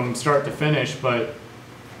 from start to finish, but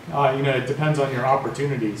it depends on your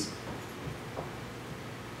opportunities.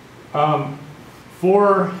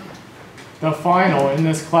 For the final in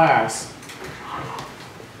this class,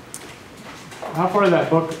 how far did that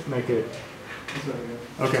book make it?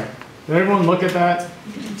 Okay. Did everyone look at that?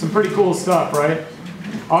 Some pretty cool stuff, right?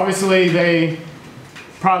 Obviously, they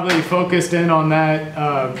probably focused in on that,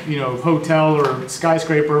 hotel or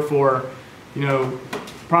skyscraper for,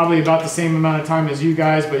 probably about the same amount of time as you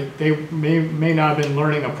guys, but they may not have been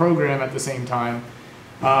learning a program at the same time.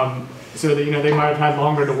 So that, they might have had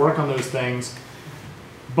longer to work on those things.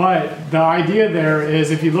 But the idea there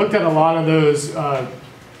is if you looked at a lot of those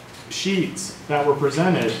sheets that were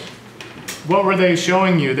presented, what were they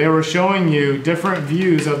showing you? They were showing you different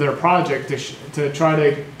views of their project to try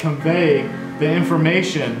to convey the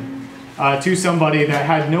information to somebody that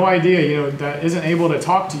had no idea, that isn't able to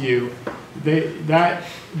talk to you.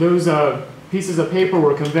 Those pieces of paper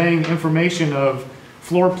were conveying information of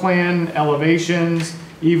floor plan, elevations,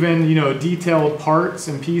 even detailed parts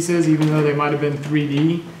and pieces, even though they might have been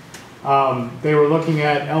 3D. They were looking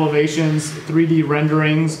at elevations, 3D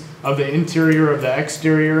renderings of the interior of the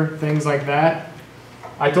exterior, things like that.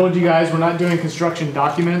 I told you guys we're not doing construction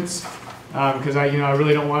documents because I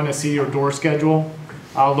really don't want to see your door schedule.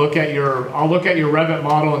 I'll look at your Revit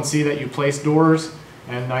model and see that you place doors,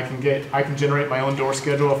 and I can generate my own door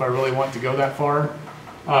schedule if I really want to go that far.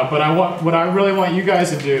 But what I really want you guys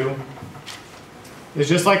to do is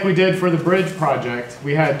just like we did for the bridge project.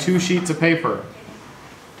 We had 2 sheets of paper,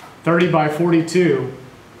 30 by 42.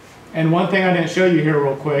 And one thing I didn't show you here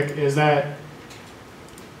real quick is that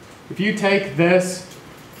if you take this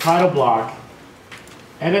title block,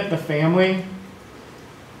 edit the family,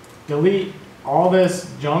 delete all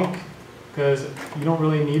this junk because you don't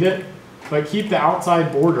really need it, but keep the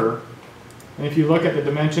outside border. And if you look at the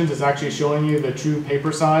dimensions, it's actually showing you the true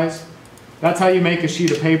paper size. That's how you make a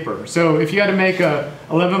sheet of paper. So if you had to make a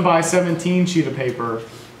 11 by 17 sheet of paper,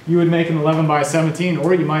 you would make an 11 by 17,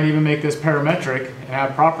 or you might even make this parametric and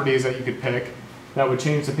have properties that you could pick that would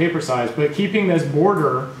change the paper size. But keeping this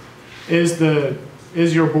border is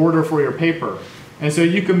your border for your paper. And so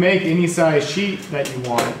you can make any size sheet that you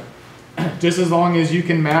want, just as long as you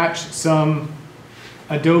can match some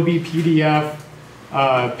Adobe PDF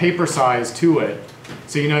paper size to it.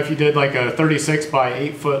 So if you did like a 36 by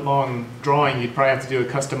 8 foot long drawing, you'd probably have to do a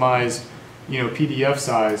customized PDF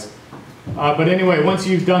size. But anyway, once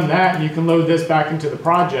you've done that, you can load this back into the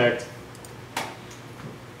project.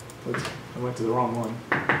 Oops, I went to the wrong one.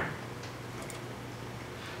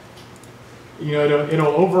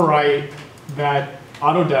 It'll overwrite that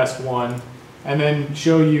Autodesk one and then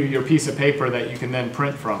show you your piece of paper that you can then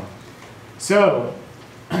print from. So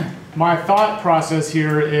my thought process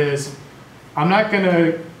here is I'm not going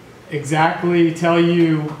to exactly tell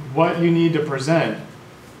you what you need to present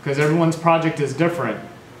because everyone's project is different.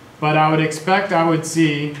 But I would expect I would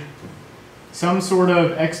see some sort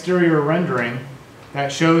of exterior rendering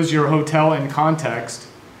that shows your hotel in context,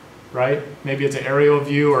 right? Maybe it's an aerial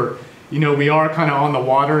view, or we are kind of on the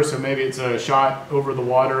water, so maybe it's a shot over the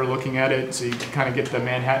water looking at it so you can kind of get the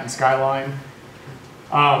Manhattan skyline.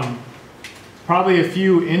 Probably a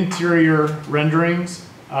few interior renderings.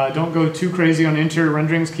 Don't go too crazy on interior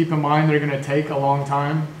renderings. Keep in mind they're going to take a long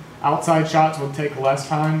time. Outside shots will take less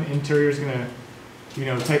time. Interior is going to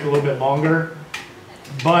take a little bit longer.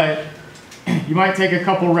 But you might take a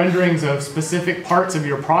couple renderings of specific parts of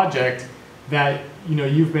your project that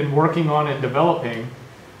you've been working on and developing.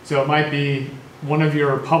 So it might be one of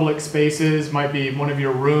your public spaces, might be one of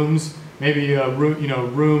your rooms, maybe a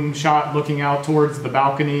room shot looking out towards the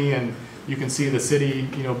balcony and you can see the city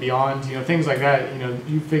beyond, things like that.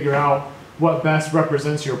 You figure out what best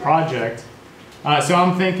represents your project. So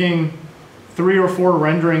I'm thinking 3 or 4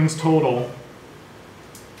 renderings total.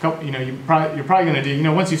 You're probably going to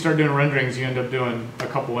do, once you start doing renderings, you end up doing a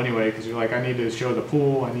couple anyway, because you're like, I need to show the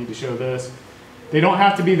pool, I need to show this. They don't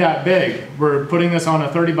have to be that big. We're putting this on a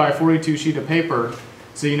 30 by 42 sheet of paper,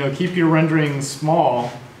 so keep your renderings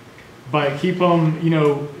small, but keep them,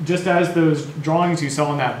 just as those drawings you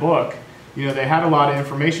saw in that book, they had a lot of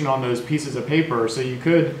information on those pieces of paper, so you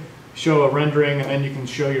could show a rendering and then you can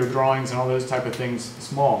show your drawings and all those type of things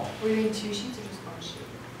small. Were you doing 2 sheets or just 1 sheet?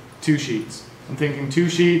 2 sheets. I'm thinking 2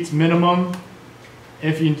 sheets minimum.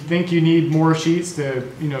 If you think you need more sheets to,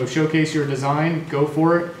 showcase your design, go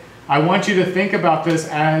for it. I want you to think about this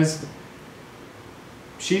as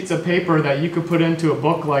sheets of paper that you could put into a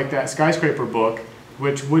book like that skyscraper book,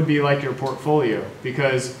 which would be like your portfolio.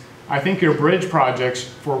 Because I think your bridge projects,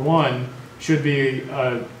 for one, should be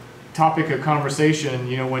a topic of conversation,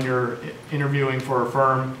 when you're interviewing for a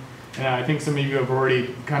firm. And I think some of you have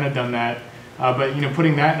already kind of done that. But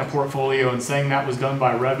putting that in a portfolio and saying that was done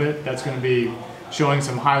by Revit, that's going to be showing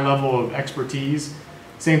some high level of expertise.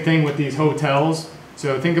 Same thing with these hotels.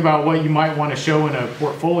 So think about what you might want to show in a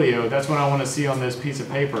portfolio. That's what I want to see on this piece of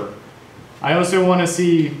paper. I also want to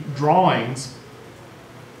see drawings.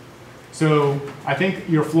 So I think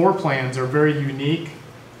your floor plans are very unique.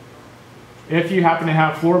 If you happen to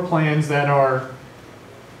have floor plans that are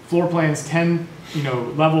floor plans 10,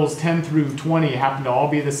 levels 10 through 20 happen to all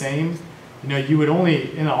be the same, you would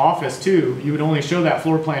only, in the office too, you would only show that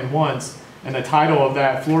floor plan once, and the title of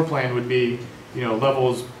that floor plan would be,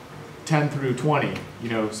 levels 10 through 20,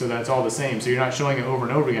 so that's all the same. So you're not showing it over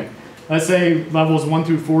and over again. Let's say levels 1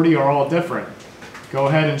 through 40 are all different. Go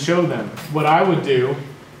ahead and show them. What I would do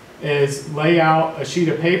is lay out a sheet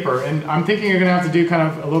of paper, and I'm thinking you're gonna have to do kind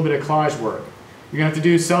of a little bit of collage work. You're gonna have to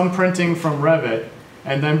do some printing from Revit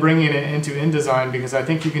and then bringing it into InDesign, because I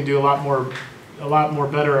think you can do a lot more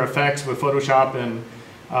better effects with Photoshop and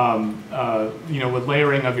with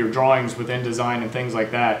layering of your drawings with InDesign and things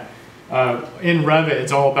like that. In Revit,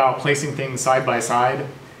 it's all about placing things side by side,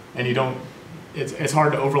 and you don't, it's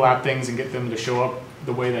hard to overlap things and get them to show up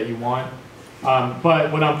the way that you want.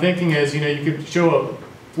 But what I'm thinking is, you know, you could show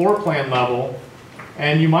a floor plan level,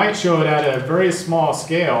 and you might show it at a very small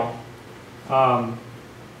scale.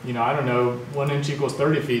 You know, I don't know, 1 inch equals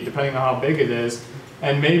 30 feet, depending on how big it is.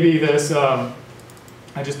 And maybe this, I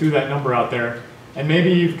just threw that number out there. And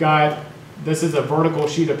maybe you've got, this is a vertical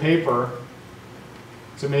sheet of paper.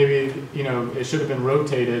 So maybe, you know, it should have been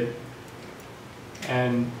rotated.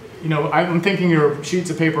 And, you know, I'm thinking your sheets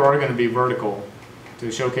of paper are going to be vertical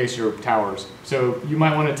to showcase your towers. So you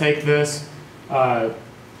might want to take this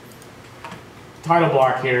title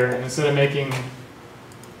block here, and instead of making,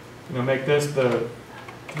 you know, make this the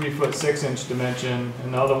 3 6 inch dimension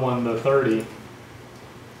and the other one the 30.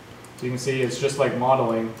 So you can see it's just like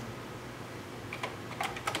modeling.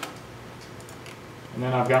 And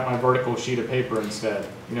then I've got my vertical sheet of paper instead.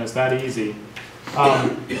 You know, it's that easy.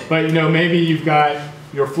 But you know, maybe you've got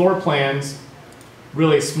your floor plans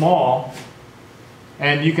really small,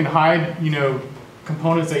 and you can hide, you know,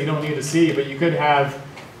 components that you don't need to see, but you could have,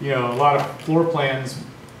 you know, a lot of floor plans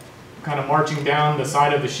kind of marching down the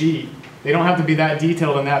side of the sheet. They don't have to be that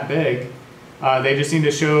detailed and that big. They just need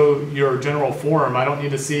to show your general form. I don't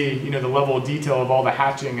need to see, you know, the level of detail of all the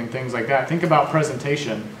hatching and things like that. Think about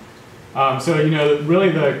presentation. So, you know, really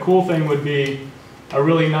the cool thing would be a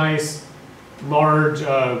really nice, large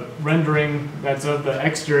rendering that's of the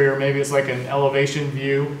exterior. Maybe it's like an elevation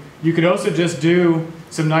view. You could also just do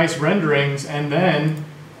some nice renderings and then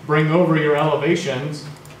bring over your elevations,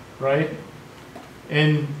 right,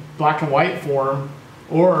 in black and white form.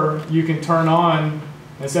 Or you can turn on,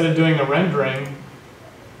 instead of doing a rendering,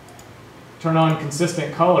 turn on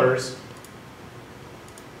consistent colors.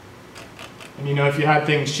 And you know, if you had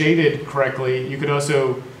things shaded correctly, you could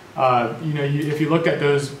also, you know, if you looked at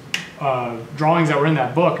those drawings that were in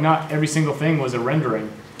that book, not every single thing was a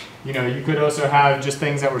rendering. You know, you could also have just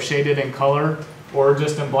things that were shaded in color or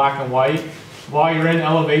just in black and white. While you're in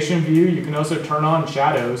elevation view, you can also turn on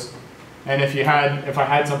shadows. And if I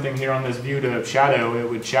had something here on this view to shadow, it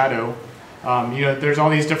would shadow. You know, there's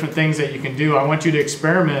all these different things that you can do. I want you to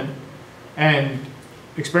experiment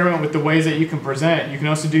with the ways that you can present. You can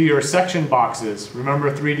also do your section boxes.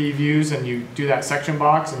 Remember 3D views, and you do that section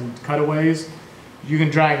box and cutaways? You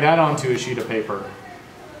can drag that onto a sheet of paper.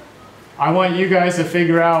 I want you guys to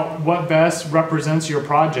figure out what best represents your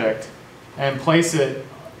project and place it,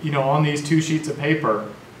 you know, on these 2 sheets of paper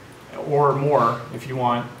or more if you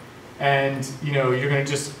want. And you know, you're going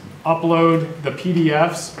to just upload the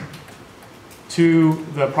PDFs to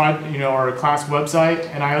the our class website.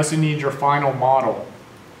 And I also need your final model,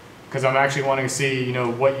 because I'm actually wanting to see, you know,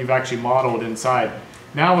 what you've actually modeled inside.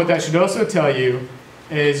 Now, what that should also tell you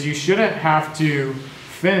is you shouldn't have to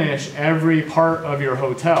finish every part of your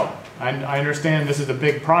hotel. I understand this is a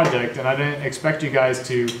big project, and I didn't expect you guys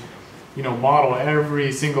to, you know, model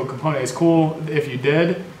every single component. It's cool if you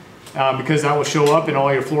did. Because that will show up in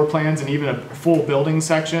all your floor plans, and even a full building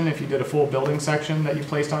section, if you did a full building section that you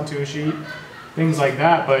placed onto a sheet, things like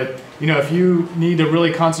that. But you know, if you need to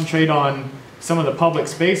really concentrate on some of the public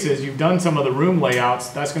spaces, you've done some of the room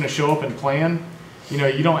layouts, that's going to show up in plan. You know,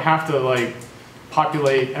 you don't have to like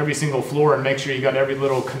populate every single floor and make sure you got every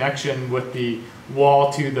little connection with the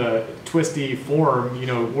wall to the twisty form, you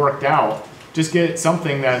know, worked out. Just get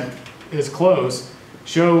something that is close.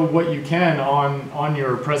 Show what you can on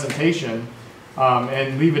your presentation,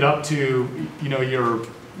 and leave it up to, you know, your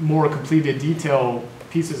more completed detail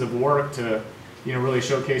pieces of work to, you know, really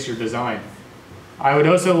showcase your design. I would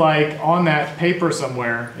also like on that paper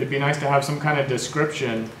somewhere, it'd be nice to have some kind of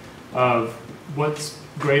description of what's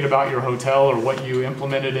great about your hotel or what you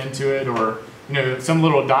implemented into it, or you know, some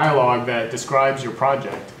little dialogue that describes your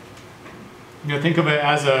project. You know, think of it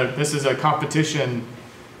as this is a competition,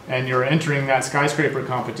 and you're entering that skyscraper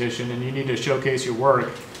competition, and you need to showcase your work.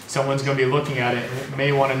 Someone's going to be looking at it and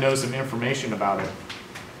may want to know some information about it.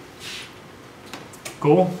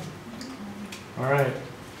 Cool? All right.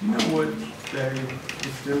 You know what day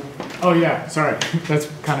is due? Oh yeah, sorry. That's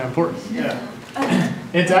kind of important. Yeah.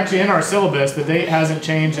 It's actually in our syllabus. The date hasn't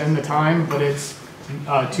changed and the time, but it's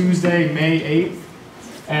Tuesday, May 8th.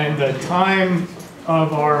 And the time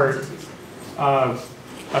of our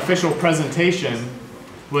official presentation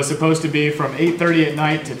was supposed to be from 8:30 at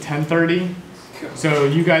night to 10:30. So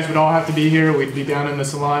you guys would all have to be here. We'd be down in the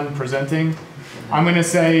salon presenting. I'm going to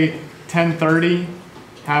say 10:30,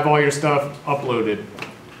 have all your stuff uploaded.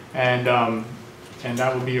 And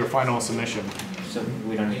that will be your final submission. So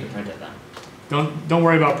we don't need to print it then? Don't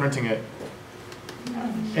worry about printing it.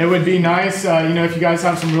 It would be nice, you know, if you guys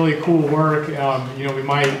have some really cool work, you know, we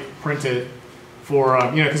might print it for,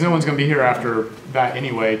 because no one's gonna be here after that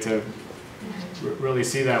anyway to really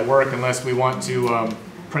see that work unless we want to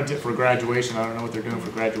print it for graduation. I don't know what they're doing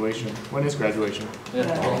for graduation. When is graduation? The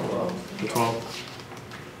 12th.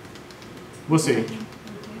 We'll see.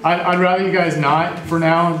 I'd rather you guys not for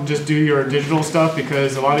now, just do your digital stuff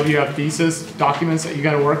because a lot of you have thesis documents that you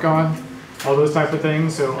got to work on, all those type of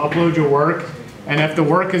things. So upload your work, and if the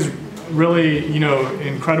work is really,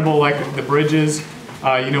 incredible like the bridges,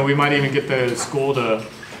 we might even get the school to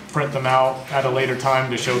print them out at a later time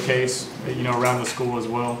to showcase, around the school as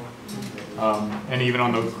well, and even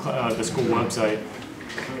on the school website.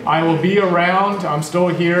 I will be around. I'm still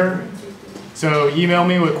here. So email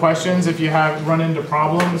me with questions if you have run into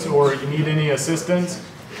problems or you need any assistance.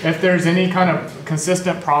 If there's any kind of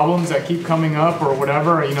consistent problems that keep coming up or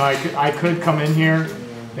whatever, I could come in here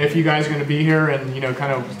if you guys are going to be here and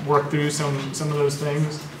kind of work through some of those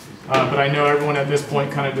things. But I know everyone at this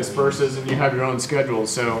point kind of disperses and you have your own schedule.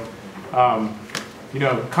 So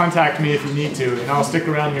contact me if you need to, and I'll stick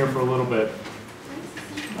around here for a little bit.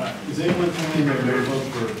 Is anyone coming available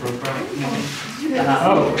for a program?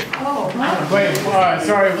 Wait,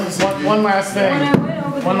 sorry, one last thing.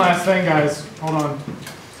 One last thing, guys. Hold on.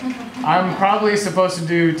 I'm probably supposed to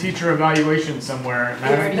do teacher evaluation somewhere.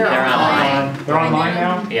 They're online. They're online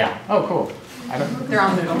now? Yeah. Oh, cool. They're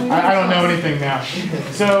on Google. I don't know anything now.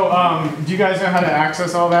 So, do you guys know how to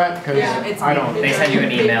access all that? Because I don't. They send you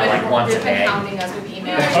an email like once a They've been day. hounding us with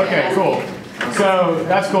emails. Okay, cool. So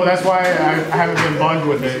that's cool. That's why I haven't been bugged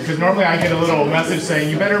with it. Because normally I get a little message saying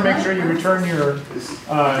you better make sure you return your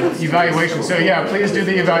evaluation. So yeah, please do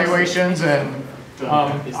the evaluations. And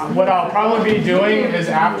what I'll probably be doing is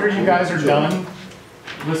after you guys are done,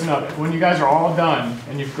 listen up. When you guys are all done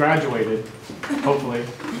and you've graduated, hopefully,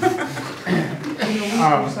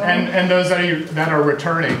 and those that are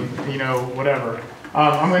returning, whatever,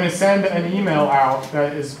 I'm going to send an email out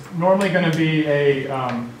that is normally going to be a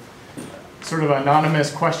sort of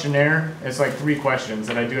anonymous questionnaire. It's like 3 questions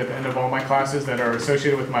that I do at the end of all my classes that are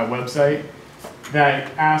associated with my website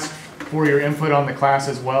that ask for your input on the class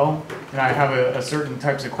as well. And I have a certain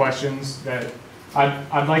types of questions that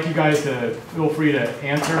I'd like you guys to feel free to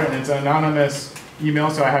answer, and it's an anonymous email,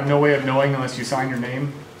 so I have no way of knowing unless you sign your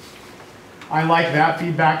name. I like that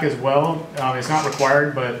feedback as well. It's not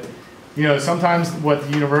required, but sometimes what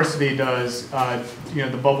the university does,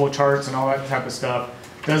 the bubble charts and all that type of stuff,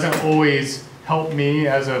 doesn't always help me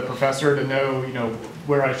as a professor to know,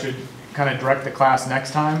 where I should kind of direct the class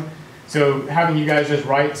next time. So having you guys just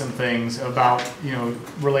write some things about,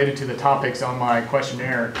 related to the topics on my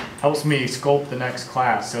questionnaire helps me sculpt the next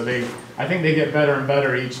class. So I think they get better and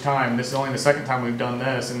better each time. This is only the 2nd time we've done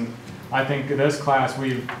this, and I think this class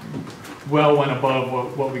we've well went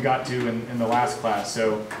above what we got to in the last class.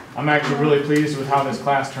 So I'm actually really pleased with how this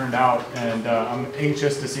class turned out, and I'm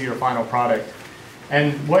anxious to see your final product.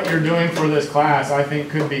 And what you're doing for this class, I think,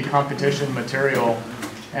 could be competition material,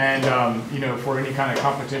 and for any kind of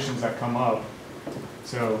competitions that come up.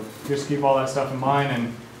 So just keep all that stuff in mind,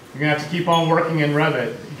 and you're gonna have to keep on working in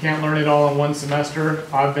Revit. You can't learn it all in one semester.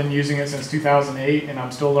 I've been using it since 2008, and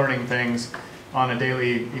I'm still learning things on a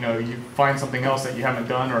daily. You find something else that you haven't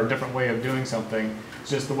done or a different way of doing something. It's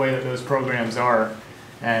just the way that those programs are,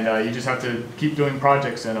 and you just have to keep doing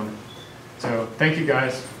projects in them. So thank you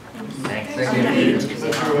guys. Thanks.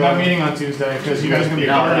 We're not meeting on Tuesday because you guys are going to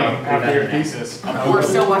be partying after your thesis. We're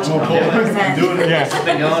still watching the Yeah. It's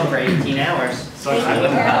been going for 18 hours. I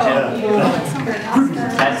wouldn't touch it.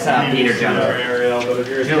 That's Peter Jones.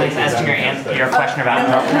 Julie's asking your question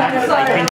about